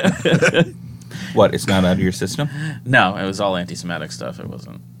 What, it's not out of your system? No, it was all anti-Semitic stuff. It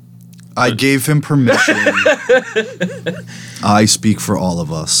wasn't. I gave him permission. I speak for all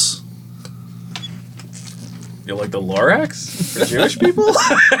of us. You like the Lorax for Jewish people?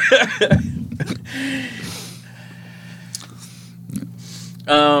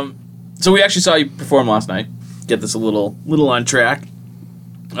 So we actually saw you perform last night. Get this a little on track.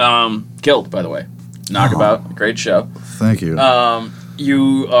 Killed, by the way. Knockabout, great show. Thank you.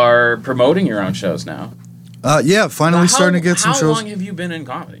 You are promoting your own shows now. Yeah, finally starting to get some shows. How long have you been in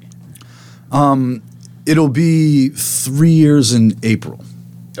comedy? It'll be 3 years in April.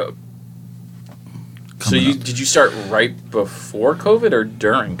 Oh. So did you start right before COVID or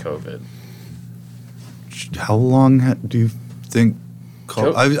during COVID? How long do you think?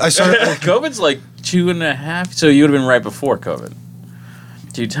 I started. COVID's like 2.5. So you would have been right before COVID.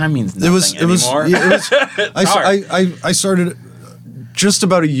 Dude, time means nothing anymore. I started just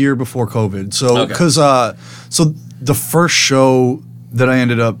about a year before COVID. So because so the first show that I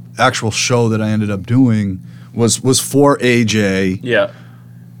ended up doing was for AJ. Yeah.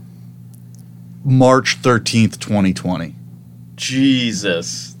 March 13th, 2020.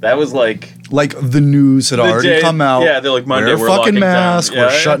 Jesus. That was like the news had already come out. Yeah, they're like, Monday, we're fucking mask, we're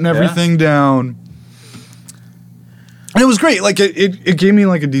shutting everything down. And it was great. Like it gave me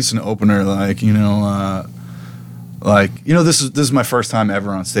like a decent opener. This is my first time ever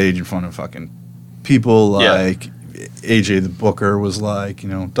on stage in front of fucking people. Like AJ the Booker was like,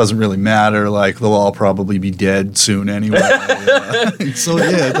 doesn't really matter. Like they'll all probably be dead soon anyway. So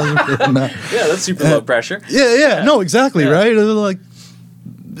yeah, it doesn't really matter. Yeah, that's super low pressure. Yeah. No, exactly, right? Like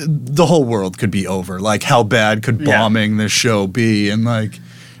the whole world could be over. Like how bad could bombing this show be? And like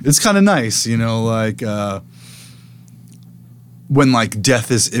it's kind of nice, when like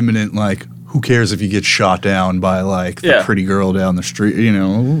death is imminent, like who cares if you get shot down by like the pretty girl down the street?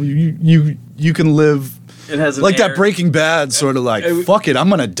 You can live. It has like that Breaking Bad sort of like, fuck it, I'm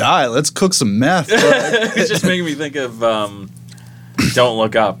gonna die. Let's cook some meth. It's just making me think of Don't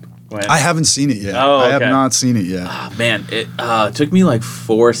Look Up. I haven't seen it yet. Oh, okay. I have not seen it yet. Oh, man, it took me like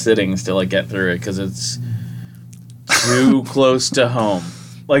 4 sittings to like get through it because it's too close to home.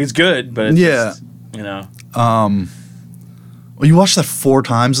 Like it's good, but it's just, Well, you watched that 4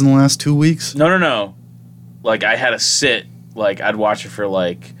 times in the last 2 weeks? No. Like I had to sit. Like I'd watch it for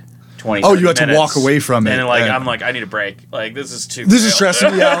like 20. Oh, you had to walk away from it. And like I'm like, I need a break. Like this is too. This is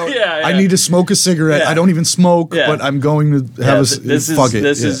stressing me out. Yeah. I need to smoke a cigarette. I don't even smoke, but I'm going to have fuck it.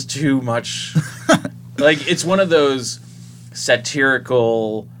 This is too much. Like it's one of those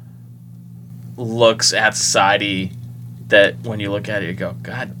satirical, looks at society that when you look at it, you go,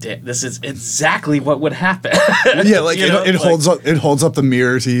 God damn, this is exactly what would happen. Yeah, like it holds up the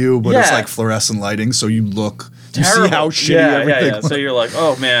mirror to you, but it's like fluorescent lighting, so you see how shitty everything looks. So you're like,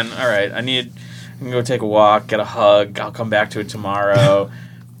 oh man, all right, I can go take a walk, get a hug, I'll come back to it tomorrow,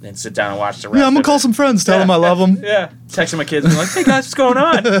 and sit down and watch the rest. Yeah, I'm gonna call some friends, tell them I love them. Yeah, texting my kids and be like, hey guys, what's going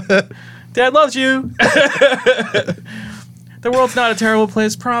on? Dad loves you. The world's not a terrible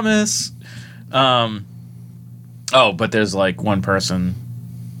place, promise. But there's like one person.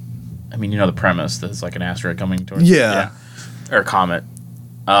 I mean, you know the premise. There's like an asteroid coming towards. Yeah. Or a comet.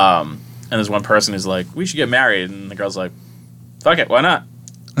 And there's one person who's like, we should get married, and the girl's like, fuck it, why not?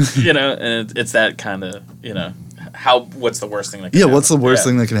 And it's that kind of, what's the worst thing that can happen? What's the worst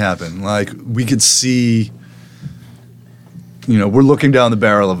thing that can happen? Like, we could see, we're looking down the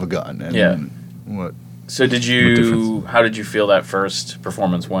barrel of a gun. And what? So how did you feel that first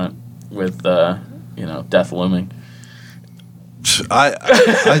performance went with, death looming?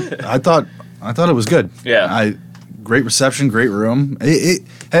 I thought it was good. Yeah. Great reception, great room.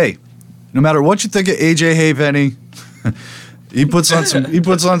 Hey, no matter what you think of AJ Haypenny, he puts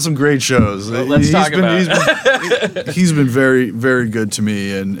on some great shows. Well, let's talk about it. He's been very, very good to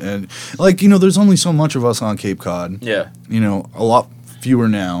me, and like there's only so much of us on Cape Cod. Yeah. A lot fewer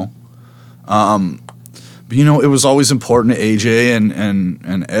now. But it was always important to AJ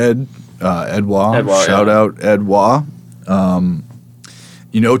and Ed. Edwa, shout out Edwa.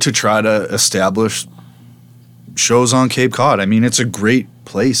 To try to establish shows on Cape Cod. I mean, it's a great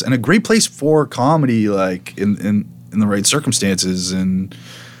place and a great place for comedy, like in the right circumstances. And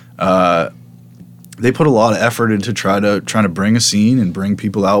they put a lot of effort into trying to bring a scene and bring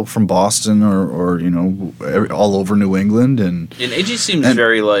people out from Boston or all over New England. And AJ seems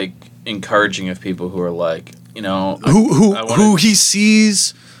very like encouraging of people who are like who he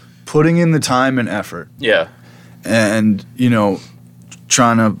sees putting in the time and effort. Yeah. And,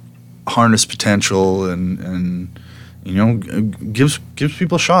 trying to harness potential and gives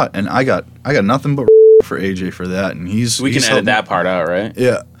people a shot. And I got nothing but for AJ for that. And we can edit that part out, right?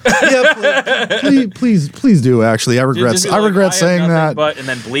 Yeah. Yeah, please do, actually. I regret saying that. And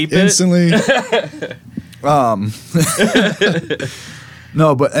then bleep instantly.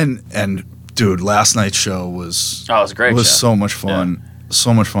 No, but and dude, last night's show was it was a great show. So much fun. Yeah.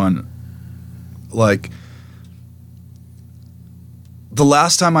 So much fun. Like, the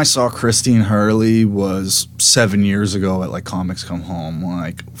last time I saw Christine Hurley was 7 years ago at like Comics Come Home,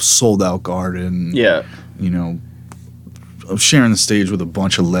 like sold out Garden. Yeah. Sharing the stage with a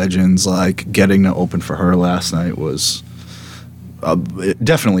bunch of legends, like getting to open for her last night was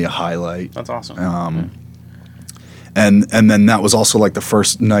definitely a highlight. That's awesome. And then that was also like the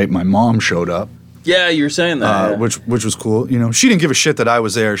first night my mom showed up. Yeah, you were saying that. Which was cool. She didn't give a shit that I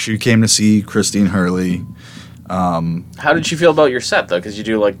was there. She came to see Christine Hurley. How did she feel about your set, though? Because you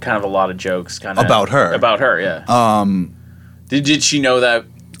do like kind of a lot of jokes, kind of about her. About her, yeah. Did she know that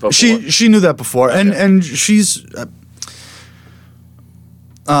before? She knew that before, okay. and she's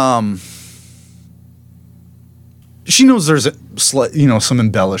she knows there's some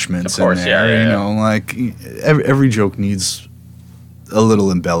embellishments in there. Yeah. Like every joke needs a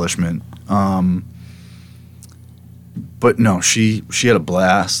little embellishment. But no, she had a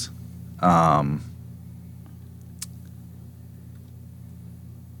blast.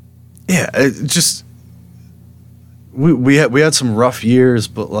 Yeah, it just we had some rough years,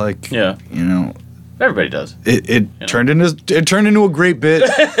 but like everybody does. It turned into a great bit.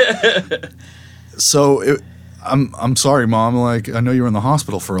 So I'm sorry, Mom. Like, I know you were in the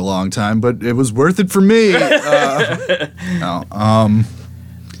hospital for a long time, but it was worth it for me.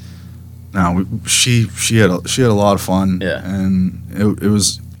 No, she had a lot of fun. Yeah, and it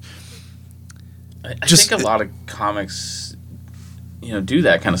was. I think a lot of comics, do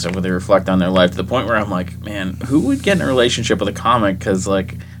that kind of stuff where they reflect on their life to the point where I'm like, man, who would get in a relationship with a comic? Because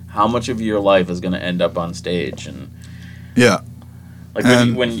like, how much of your life is going to end up on stage? And yeah, like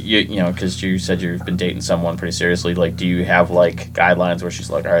when you because you said you've been dating someone pretty seriously. Like, do you have like guidelines where she's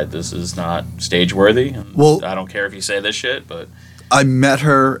like, all right, this is not stage worthy? Well, I don't care if you say this shit, but. I met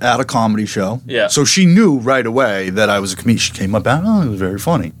her at a comedy show. Yeah. So she knew right away that I was a comedian. She came up and, it was very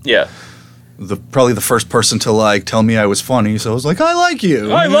funny. Yeah. Probably the first person to like tell me I was funny, so I was like, I like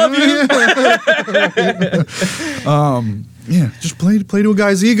you. I love you. Yeah, just play to a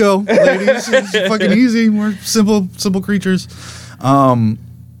guy's ego, ladies. It's fucking easy. We're simple creatures. But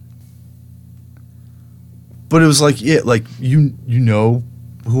it was like, yeah, like you know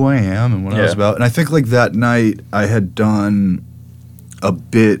who I am and what I was about. And I think like that night I had done a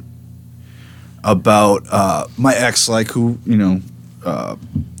bit about my ex, like who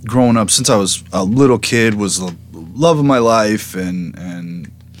growing up, since I was a little kid, was the love of my life,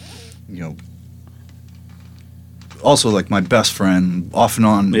 and you know, also like my best friend, off and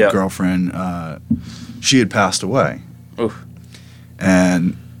on girlfriend, she had passed away. Oof.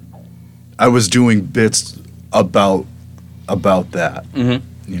 And I was doing bits about that,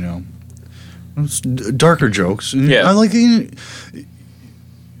 you know. It was darker jokes. Yeah. I like, you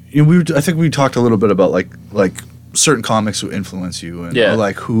know, I think we talked a little bit about like certain comics who influence you, and or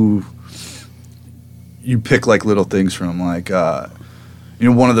like who you pick like little things from. Like, you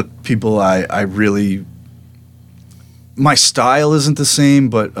know, one of the people I really, my style isn't the same,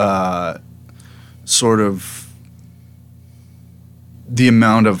 but sort of the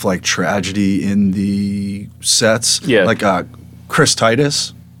amount of like tragedy in the sets. Yeah. Like Chris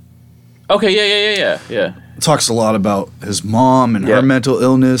Titus. Okay, yeah. Talks a lot about his mom and her mental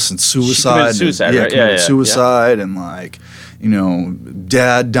illness and suicide. Suicide and like, you know,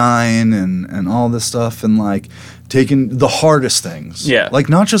 dad dying and all this stuff, and like taking the hardest things. Yeah. Like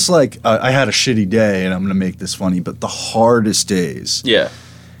not just like I had a shitty day and I'm gonna make this funny, but the hardest days. Yeah.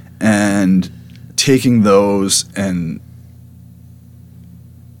 And taking those and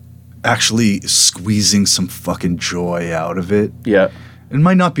actually squeezing some fucking joy out of it. Yeah. It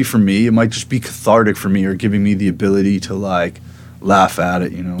might not be for me. It might just be cathartic for me, or giving me the ability to like laugh at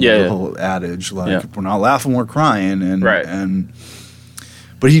it. You know, the whole adage like we're not laughing, we're crying, and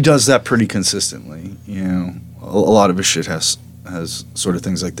but he does that pretty consistently. You know, a lot of his shit has sort of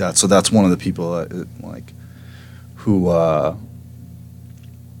things like that. So that's one of the people like who I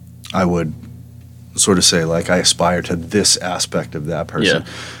would sort of say like I aspire to this aspect of that person. Yeah.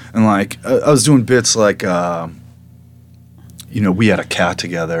 And like I was doing bits like. You know, we had a cat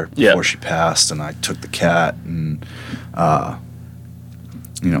together before she passed, and I took the cat and,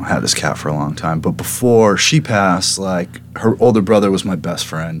 you know, had this cat for a long time. But before she passed, like, her older brother was my best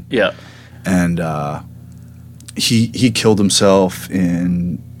friend. Yeah. And he killed himself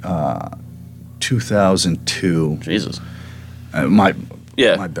in 2002. Jesus. My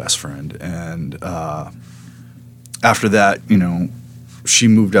best friend. And after that, you know, she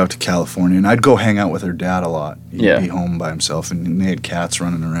moved out to California, and I'd go hang out with her dad a lot. He'd be home by himself, and they had cats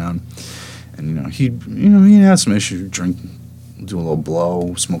running around. And he had some issues, drink, do a little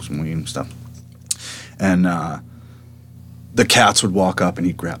blow, smoke some weed and stuff. And the cats would walk up, and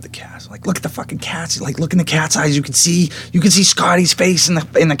he'd grab the cats, like, look at the fucking cats. Like, look in the cat's eyes. You can see Scotty's face in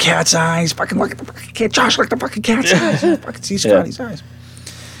the cat's eyes. Fucking look at the fucking cat, Josh. Look at the fucking cat's eyes. You fucking see Scotty's eyes.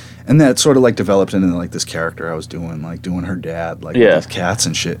 And that sort of like developed into like this character I was doing, like doing her dad, like with these cats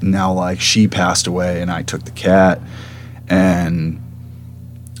and shit. And now like she passed away, and I took the cat, and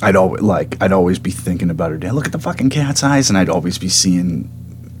I'd always be thinking about her dad. Look at the fucking cat's eyes, and I'd always be seeing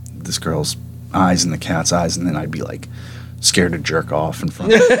this girl's eyes and the cat's eyes, and then I'd be like scared to jerk off in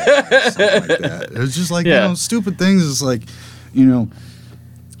front of her, something like that. It was just like you know, stupid things. It's like, you know.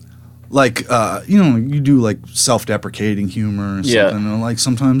 Like, you know, you do, like, self-deprecating humor or something. Or, like,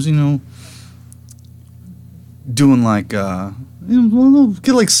 sometimes, you know, doing, like, you know,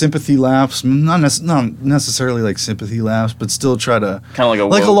 get, like, sympathy laughs. Not necessarily, like, sympathy laughs, but still try to... Kind of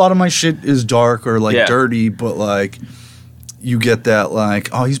like a lot of my shit is dark or, like, dirty, but, like, you get that, like,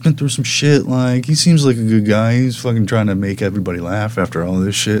 oh, he's been through some shit. Like, he seems like a good guy. He's fucking trying to make everybody laugh after all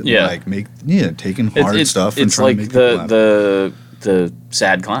this shit. Yeah. Like, taking hard stuff and trying to make people laugh. It's like the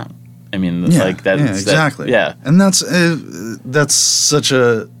sad clown. I mean, it's like that. Yeah, exactly. And that's such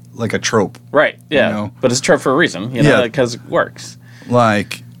a like a trope, right? Yeah, you know? But it's a trope for a reason, you know, because it works.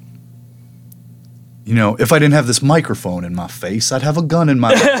 Like, you know, if I didn't have this microphone in my face, I'd have a gun in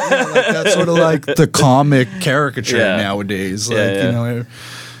my mouth. Like that's sort of like the comic caricature nowadays. Like you know,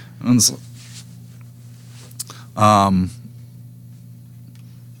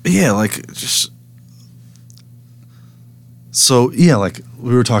 like just. So like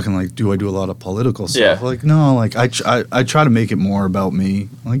we were talking, like, do I do a lot of political stuff? Yeah. Like, no, like I try to make it more about me.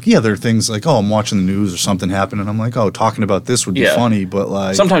 Like, there are things like, oh, I'm watching the news or something happened, and I'm like, oh, talking about this would be funny, but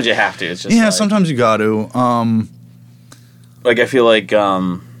like sometimes you have to. It's just like, sometimes you got to. Like I feel like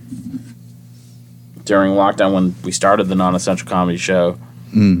during lockdown when we started the Non-Essential Comedy Show.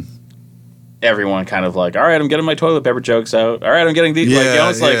 Everyone kind of like, all right, I'm getting my toilet paper jokes out. All right, I'm getting these. Like, you know,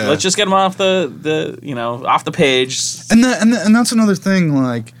 it's like, let's just get them off the you know, off the page. And that's another thing.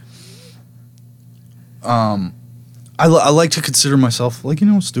 Like, I like to consider myself like, you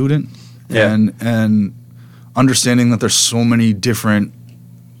know, a student, and understanding that there's so many different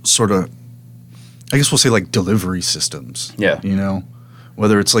sort of, I guess we'll say like delivery systems. Yeah, you know.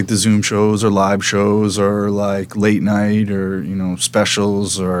 Whether it's like the Zoom shows or live shows or like late night or, you know,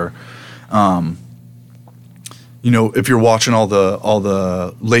 specials or if you're watching all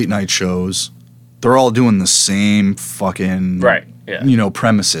the late night shows, they're all doing the same fucking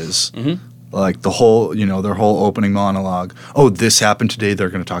premises. Mm-hmm. Like the whole, their whole opening monologue. Oh, this happened today. They're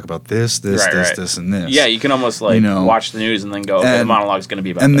going to talk about this, and this. Yeah, you can almost watch the news and then go, okay, the monologue's going to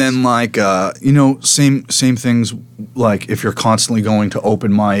be about and this. And then same things. Like if you're constantly going to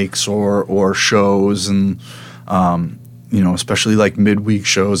open mics or shows and, especially like midweek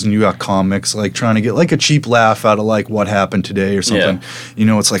shows, and you got comics like trying to get like a cheap laugh out of like what happened today or something.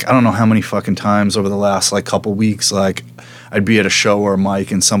 Yeah. It's like I don't know how many fucking times over the last like couple weeks like. I'd be at a show or a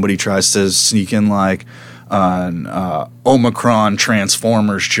mic and somebody tries to sneak in like an Omicron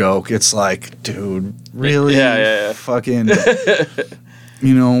Transformers joke. It's like, dude, really? Yeah. Fucking,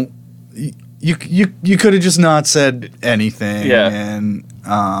 you could have just not said anything. Yeah. And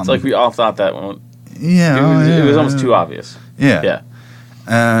it's like we all thought that one. Yeah. It was almost too obvious. Yeah. Yeah.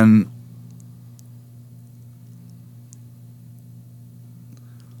 And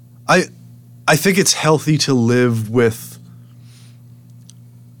I think it's healthy to live with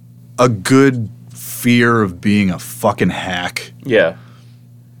a good fear of being a fucking hack. Yeah.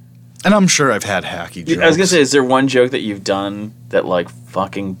 And I'm sure I've had hacky jokes. I was going to say, is there one joke that you've done that, like,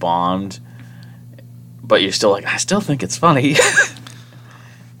 fucking bombed, but you're still like, I still think it's funny?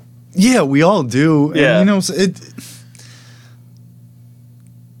 Yeah, we all do. Yeah. And,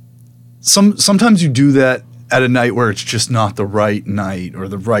 sometimes you do that at a night where it's just not the right night or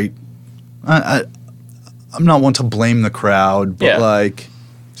the right... I'm not one to blame the crowd, but, like...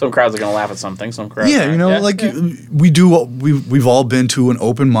 Some crowds are going to laugh at something. Some crowds we've all been to an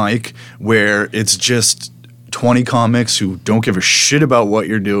open mic where it's just 20 comics who don't give a shit about what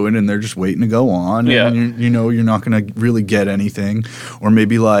you're doing and they're just waiting to go on. Yeah. And you're not going to really get anything. Or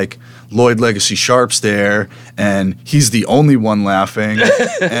maybe like Lloyd Legacy Sharp's there and he's the only one laughing.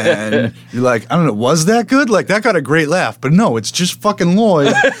 And you're like, I don't know, was that good? Like that got a great laugh. But no, it's just fucking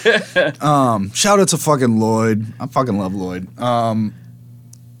Lloyd. Shout out to fucking Lloyd. I fucking love Lloyd.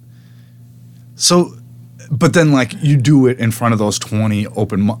 So, but then like you do it in front of those 20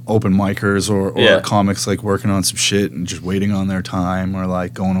 open micers or comics like working on some shit and just waiting on their time or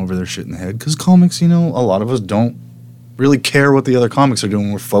like going over their shit in the head. Because comics, a lot of us don't really care what the other comics are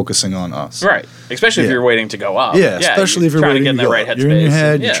doing. We're focusing on us. Right. Especially if you're waiting to go up. Yeah, especially if you're waiting to get in the right headspace. You're in your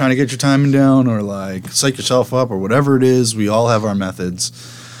head, you're trying to get your timing down or like psych yourself up or whatever it is. We all have our methods.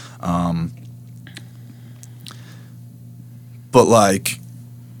 But like...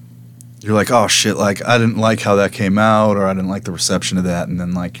 You're like, oh shit, like I didn't like how that came out or I didn't like the reception of that, and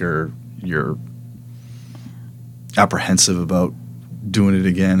then like you're apprehensive about doing it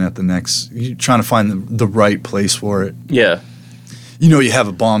again at the next, you're trying to find the right place for it. Yeah. You have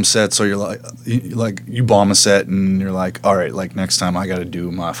a bomb set, so you're like you bomb a set and you're like, all right, like next time I got to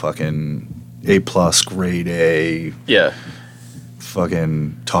do my fucking A+ grade A. Yeah.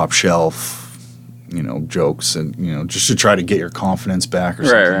 Fucking top shelf. Jokes and, just to try to get your confidence back or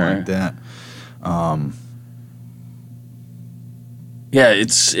something like that.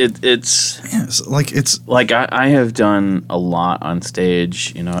 It's like I have done a lot on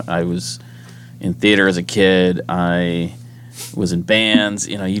stage. I was in theater as a kid. I was in bands,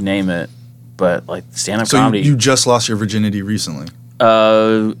 you name it. But like stand-up comedy. So you just lost your virginity recently?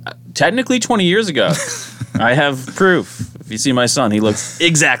 Technically 20 years ago. I have proof. If you see my son, he looks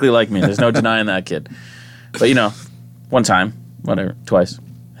exactly like me. There's no denying that kid. But one time, whatever, twice.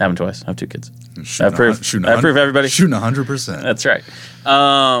 Have him twice. I have 2 kids. I have proof. I have proof, everybody. Shooting 100%. That's right.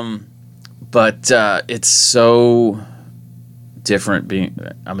 But it's so different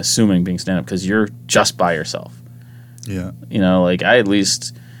I'm assuming being stand-up because you're just by yourself. Yeah. Like I at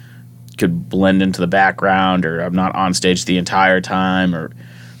least could blend into the background or I'm not on stage the entire time or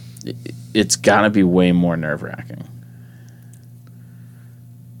it's got to be way more nerve-wracking.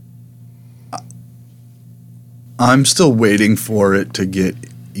 I'm still waiting for it to get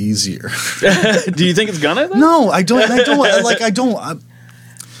easier. Do you think it's gonna? Though? No, I don't.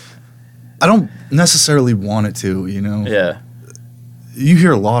 I don't necessarily want it to. Yeah. You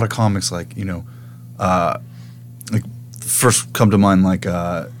hear a lot of comics like like first come to mind like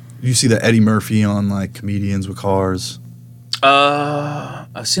you see the Eddie Murphy on like Comedians with Cars.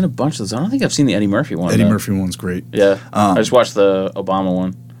 I've seen a bunch of those. I don't think I've seen the Eddie Murphy one. Eddie Murphy one's great. Yeah. I just watched the Obama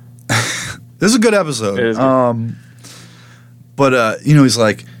one. This is a good episode. It is good. But he's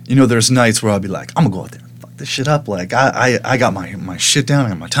like, there's nights where I'll be like, I'm gonna go out there and fuck this shit up. Like I got my shit down, I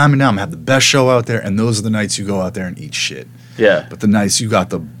got my timing down, I'm gonna have the best show out there, and those are the nights you go out there and eat shit. Yeah. But the nights you got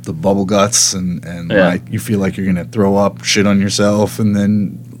the bubble guts and like you feel like you're gonna throw up shit on yourself, and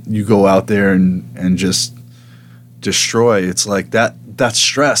then you go out there and just destroy. It's like that that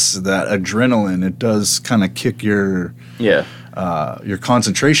stress, that adrenaline, it does kind of kick your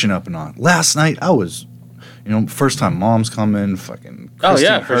concentration up and on. Last night I was, first time mom's coming, fucking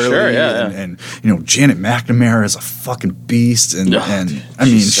Christine for sure, and Janet McNamara is a fucking beast, and I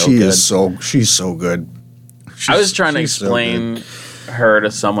mean she's so good. I was trying to explain her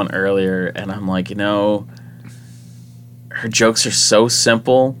to someone earlier, and I'm like, her jokes are so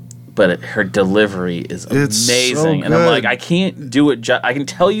simple, but her delivery is amazing. So and I'm like, I can't do it. I can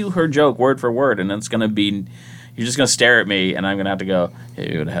tell you her joke word for word, and it's going to be, you're just going to stare at me, and I'm going to have to go,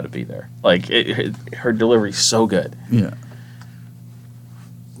 hey, you would have had to be there. Like, her delivery's so good. Yeah.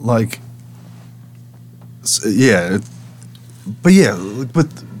 Like, yeah. But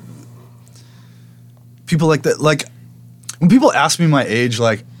people like that, like, when people ask me my age,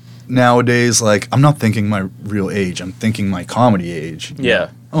 like, nowadays, like, I'm not thinking my real age. I'm thinking my comedy age.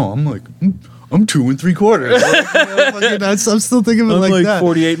 Yeah. Oh, I'm like, I'm 2 3/4. Like, I'm still thinking of it like that.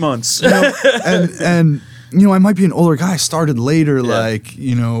 48 months. And I might be an older guy. I started later, like,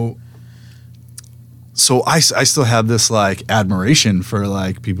 so I still have this, like, admiration for,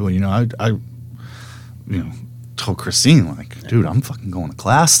 like, people, I told Christine, like, dude, I'm fucking going to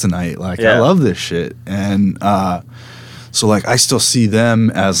class tonight. Like, I love this shit. And, so, like, I still see them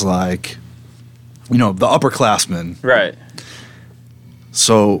as, like, the upperclassmen. Right.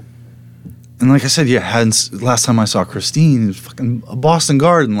 So, and like I said, last time I saw Christine, it was fucking a Boston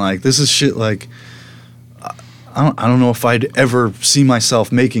Garden. Like, this is shit, like, I don't know if I'd ever see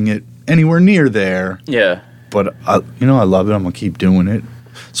myself making it anywhere near there. Yeah. But, I love it. I'm going to keep doing it.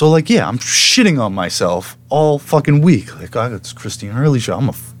 So, like, I'm shitting on myself all fucking week. Like, it's Christine Hurley show. I'm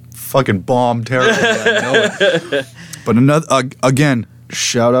a fucking bomb terrible. I know it. But again,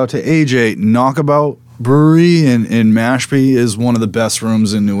 shout out to AJ. Knockabout Brewery in Mashpee is one of the best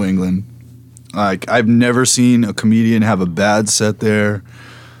rooms in New England. Like, I've never seen a comedian have a bad set there.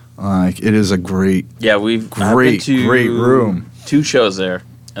 Like, it is a great, great room. 2 shows there,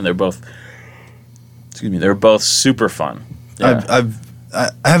 and they're both super fun. Yeah. I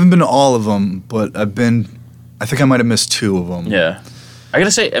haven't been to all of them, but I think I might have missed 2 of them. Yeah. I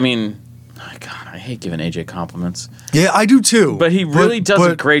gotta say, I mean, God, I hate giving AJ compliments. Yeah, I do too. But he really does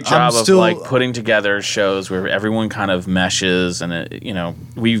a great job of like putting together shows where everyone kind of meshes, and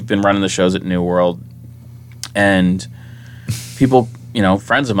we've been running the shows at New World, and people,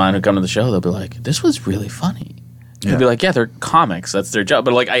 friends of mine who come to the show, they'll be like, "This was really funny." They'll be like, "Yeah, they're comics. That's their job."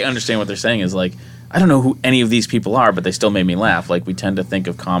 But like, I understand what they're saying is like, I don't know who any of these people are, but they still made me laugh. Like, we tend to think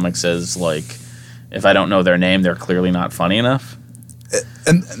of comics as like, if I don't know their name, they're clearly not funny enough.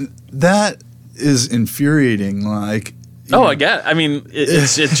 And that is infuriating. Like, I get it. I mean, it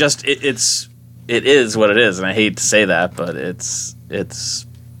is what it is, and I hate to say that, but it's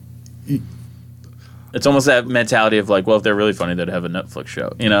almost that mentality of like, well, if they're really funny, they'd have a Netflix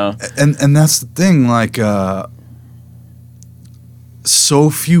show, And that's the thing. Like, so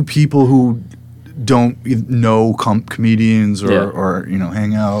few people who don't know comedians or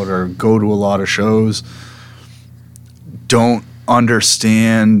hang out or go to a lot of shows don't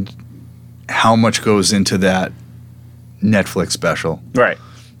understand how much goes into that Netflix special. Right.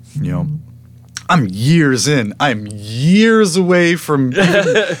 I'm years in. I'm years away from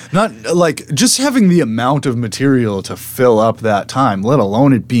not like just having the amount of material to fill up that time, let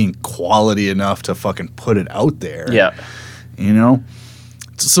alone it being quality enough to fucking put it out there. Yeah.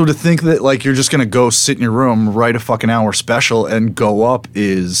 So to think that like you're just gonna go sit in your room, write a fucking hour special, and go up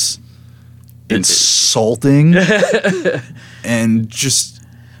is insulting, and just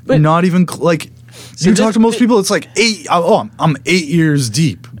not even like. You talk to most people, it's like 8. I'm 8 years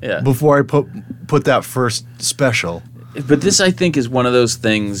deep before I put that first special. But this, I think, is one of those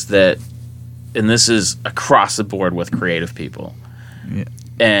things that, and this is across the board with creative people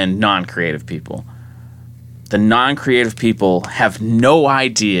and non-creative people. The non-creative people have no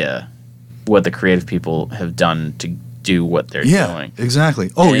idea what the creative people have done to do what they're doing. Yeah, exactly.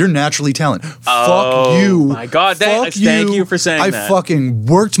 Oh, you're naturally talented. Fuck you. My God, thank you for saying that. I fucking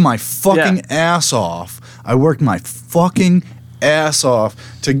worked my fucking ass off. I worked my fucking ass off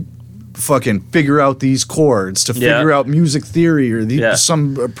to fucking figure out these chords, to figure out music theory or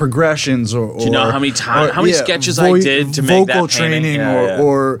some progressions or do you know how many sketches I did to make that vocal training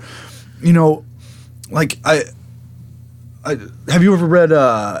or like I have you ever read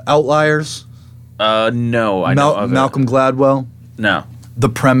Outliers? No, I know of Malcolm Gladwell? No. The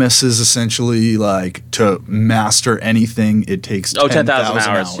premise is essentially like to master anything, it takes 10,000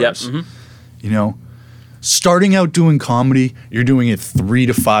 hours. Yep. Mm-hmm. starting out doing comedy, you're doing it 3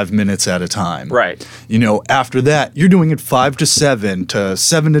 to 5 minutes at a time. Right. You know, after that, you're doing it 5 to 7 to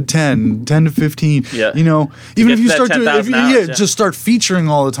 7 to 10, 10 to 15. Yeah. You know, even if you start to just start featuring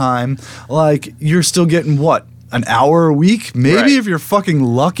all the time, like you're still getting what? An hour a week? Maybe if you're fucking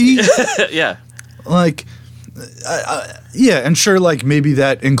lucky. Yeah. Like yeah, and sure, like maybe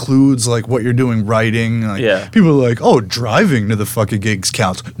that includes like what you're doing, writing. Like, people are like, "Oh, driving to the fucking gigs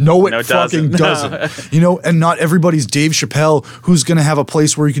counts." No, it fucking doesn't. You know, and not everybody's Dave Chappelle, who's gonna have a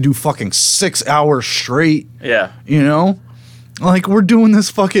place where you can do fucking 6 hours straight. Yeah, you know, like we're doing this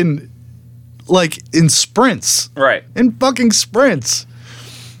fucking like in sprints, right? In fucking sprints.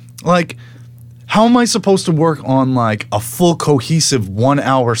 Like, how am I supposed to work on like a full cohesive 1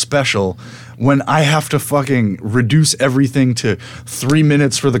 hour special when I have to fucking reduce everything to 3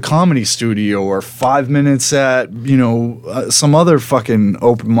 minutes for the Comedy Studio or 5 minutes at, you know, some other fucking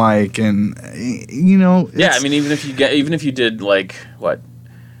open mic, and you know. Yeah, I mean, even if you did like what,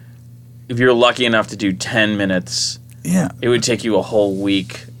 if you're lucky enough to do 10 minutes, it would take you a whole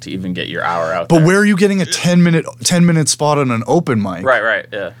week to even get your hour out. But where are you getting a 10 minute spot on an open mic? Right,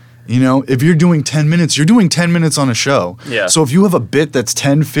 yeah. You know, if you're doing 10 minutes, you're doing 10 minutes on a show. Yeah. So if you have a bit that's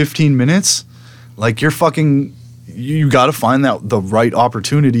 10, 15 minutes, like you're fucking, you got to find the right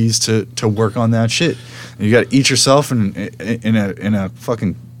opportunities to work on that shit. And you got to eat yourself in a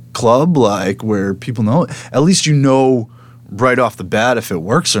fucking club, like where people know it. At least you know right off the bat if it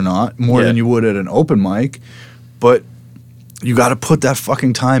works or not, more than you would at an open mic. But you got to put that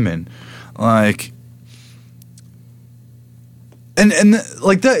fucking time in. Like, And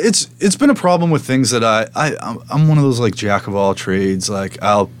like that, it's been a problem with things that I'm one of those like jack of all trades. Like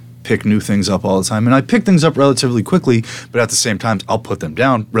I'll pick new things up all the time, and I pick things up relatively quickly. But at the same time, I'll put them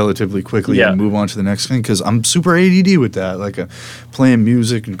down relatively quickly and move on to the next thing because I'm super ADD with that. Like playing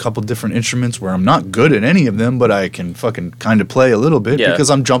music and a couple different instruments where I'm not good at any of them, but I can fucking kind of play a little bit because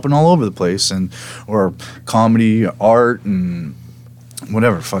I'm jumping all over the place, or comedy, art, and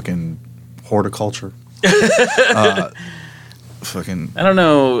whatever, fucking horticulture. Fucking, I don't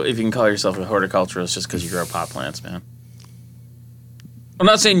know if you can call yourself a horticulturist just because you grow pot plants, man. I'm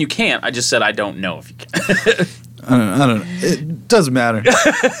not saying you can't. I just said I don't know if you can. I don't know. It doesn't matter.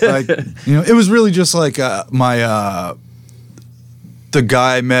 Like, you know, it was really just like the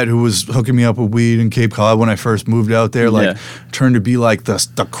guy I met who was hooking me up with weed in Cape Cod when I first moved out there. Like, turned to be like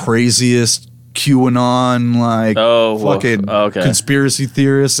the craziest QAnon, like fucking conspiracy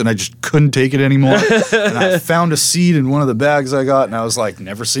theorist, and I just couldn't take it anymore. And I found a seed in one of the bags I got, and I was like,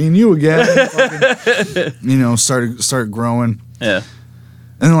 "Never seeing you again." Fucking, you know, started growing. Yeah.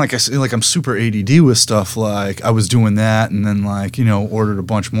 And then, like I said, like I'm super ADD with stuff. Like I was doing that, and then like, you know, ordered a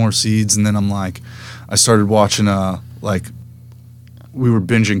bunch more seeds, and then I'm like, I started watching like we were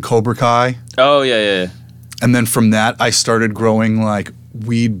binging Cobra Kai. Oh yeah. And then from that, I started growing like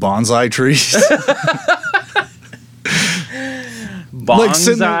weed bonsai trees.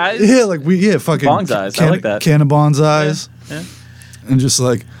 Bonsais? Like fucking bonsais. I like that. Can of bonsais. Yeah. And just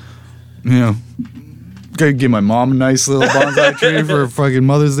like, you know, gotta give my mom a nice little bonsai tree for fucking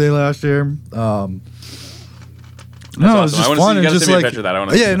Mother's Day last year. No, it was just fun. You just like,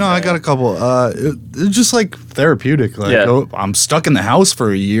 I got a couple. It's just like therapeutic. Like, I'm stuck in the house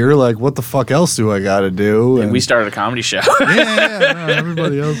for a year. Like, what the fuck else do I got to do? And we started a comedy show.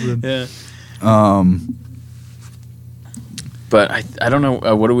 Everybody else did. Yeah. But I don't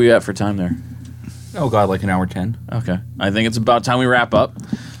know. What are we at for time there? Oh God, like an hour 10. Okay, I think it's about time we wrap up.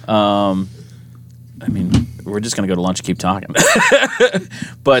 I mean, we're just going to go to lunch and keep talking.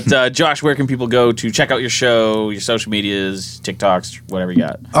 But, Josh, where can people go to check out your show, your social medias, TikToks, whatever you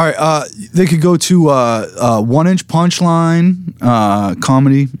got? All right. They could go to 1 Inch Punchline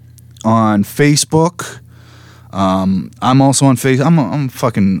Comedy on Facebook. I'm also on Facebook. I'm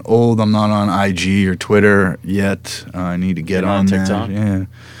fucking old. I'm not on IG or Twitter yet. I need to get on TikTok? That. Yeah.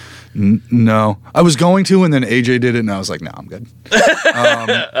 No, I was going to, and then AJ did it, and I was like, "No, I'm good.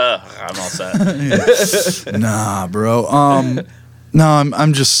 I'm all set." Nah, bro. No, I'm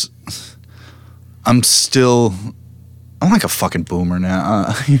like a fucking boomer now.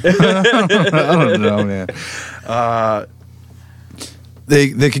 I don't know, man.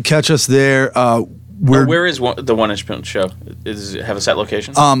 They could catch us there. Where is the 1 Inch Punch show? Does it have a set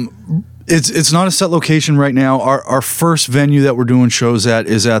location? It's not a set location right now. Our first venue that we're doing shows at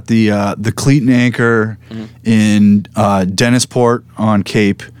is at the Cleat and Anchor in Dennisport on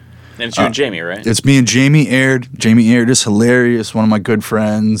Cape. And it's you and Jamie, right? It's me and Jamie Aird. Jamie Aird is hilarious. One of my good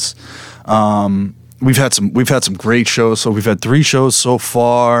friends. We've had some great shows. So we've had 3 shows so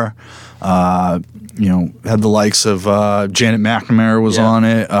far. You know, had the likes of Janet McNamara was on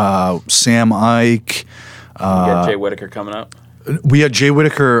it. Sam Ike. We got Jay Whitaker coming up. We had Jay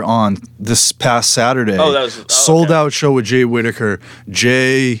Whitaker on this past Saturday. Oh, that was sold out show with Jay Whitaker.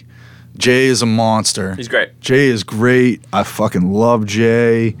 Jay is a monster. He's great. Jay is great. I fucking love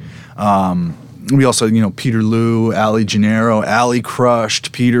Jay. We also, Peter Liu, Ali Gennaro. Ali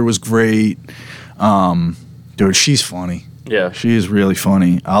crushed. Peter was great. Dude, she's funny. Yeah, she is really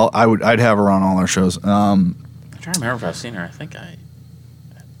funny. I'd have her on all our shows. I'm trying to remember if I've seen her. I think I.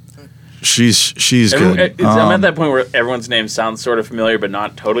 She's good. I'm at that point where everyone's name sounds sort of familiar, but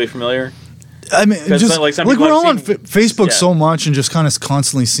not totally familiar. I mean, just like we're on Facebook so much, and just kind of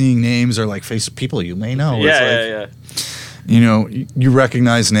constantly seeing names or like people you may know. Yeah. You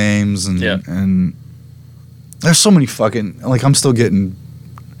recognize names, and there's so many fucking I'm still getting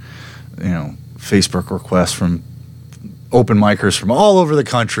Facebook requests from open micers from all over the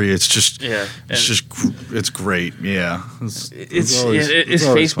country. It's just it's great. Yeah,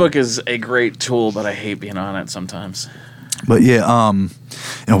 Facebook is a great tool, but I hate being on it sometimes. But yeah,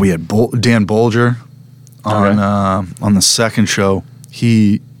 we had Dan Bolger on the second show.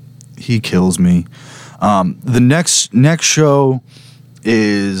 He kills me. The next show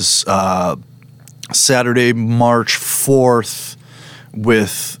is Saturday, March 4th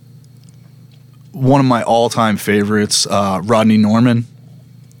with one of my all-time favorites, Rodney Norman.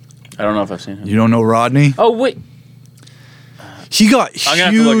 I don't know if I've seen him. You don't know Rodney? Oh, wait. He got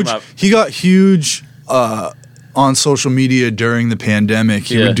huge. He got huge on social media during the pandemic.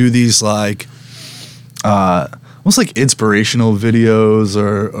 He would do these like almost like inspirational videos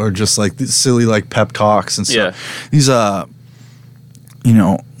or just like silly like pep talks and stuff. Yeah. These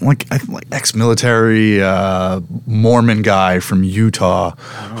like ex-military Mormon guy from Utah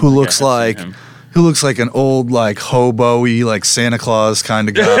who looks like an old like hobo-y like Santa Claus kind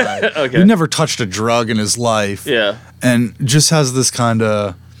of guy. Okay. He never touched a drug in his life. Yeah. And just has this kind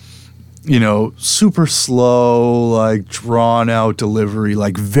of super slow, like drawn out delivery,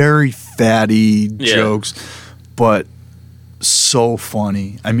 like very fatty jokes, but so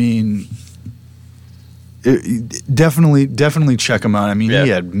funny. I mean, definitely check him out. I mean, he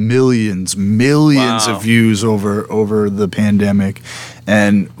had millions of views over the pandemic,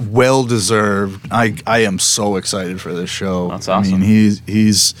 and well deserved. I am so excited for this show. That's awesome. I mean,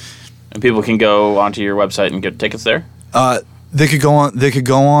 he's and people can go onto your website and get tickets there. They could go on 1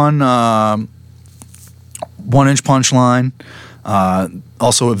 Inch Punchline,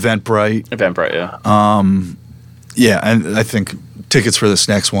 also Eventbrite. Eventbrite, yeah. Yeah, and I think tickets for this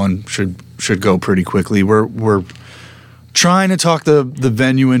next one should go pretty quickly. We're trying to talk the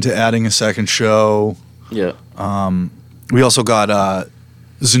venue into adding a second show. Yeah. We also got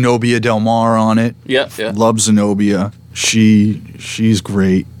Zenobia Del Mar on it. Yeah. Love Zenobia. She's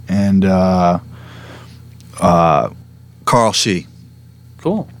great, and Carl Shee.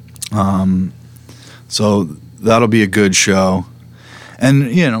 Cool. So that'll be a good show.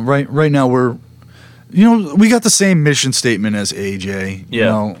 And right now we got the same mission statement as AJ.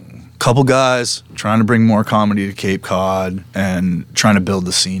 Yeah. Couple guys trying to bring more comedy to Cape Cod and trying to build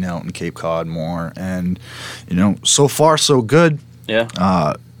the scene out in Cape Cod more. And so far so good.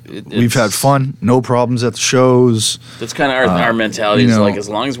 Yeah. We've had fun, no problems at the shows. That's kind of our mentality. Is like as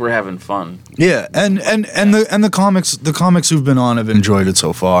long as we're having fun. Yeah, and the comics who've been on have enjoyed it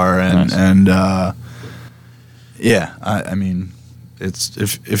so far, and nice. And I mean,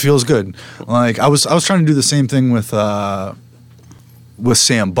 it feels good. Like I was trying to do the same thing with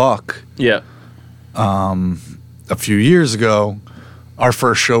Sam Buck. Yeah. A few years ago, our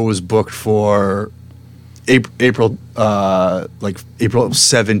first show was booked for April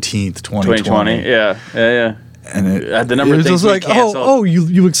 17th, 2020. Yeah. And the number of things was like,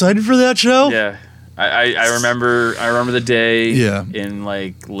 you excited for that show? Yeah. I remember the day in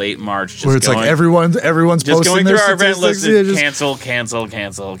like late March just where it's like everyone's just posting going their through our event list. Cancel.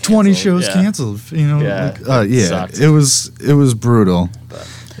 20 shows canceled. It was brutal.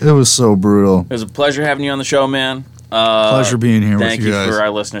 It was so brutal. It was a pleasure having you on the show, man. Pleasure being here with you guys. Thank you for our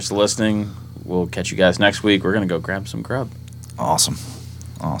listeners for listening. We'll catch you guys next week. We're going to go grab some grub. Awesome.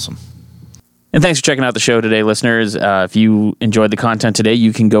 And thanks for checking out the show today, listeners. If you enjoyed the content today,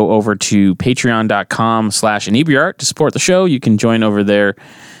 you can go over to patreon.com/inebriart to support the show. You can join over there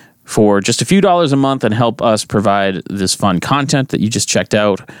for just a few dollars a month and help us provide this fun content that you just checked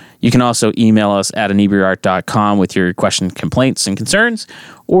out. You can also email us at inebriart.com with your questions, complaints, and concerns,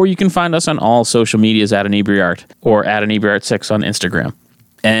 or you can find us on all social medias at inebriart or at inebriart6 on Instagram.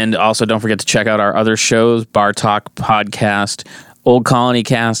 And also don't forget to check out our other shows, Bar Talk Podcast, Old Colony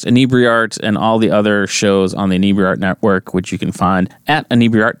Cast, Inebriart, and all the other shows on the Inebriart Network, which you can find at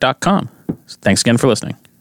inebriart.com. Thanks again for listening.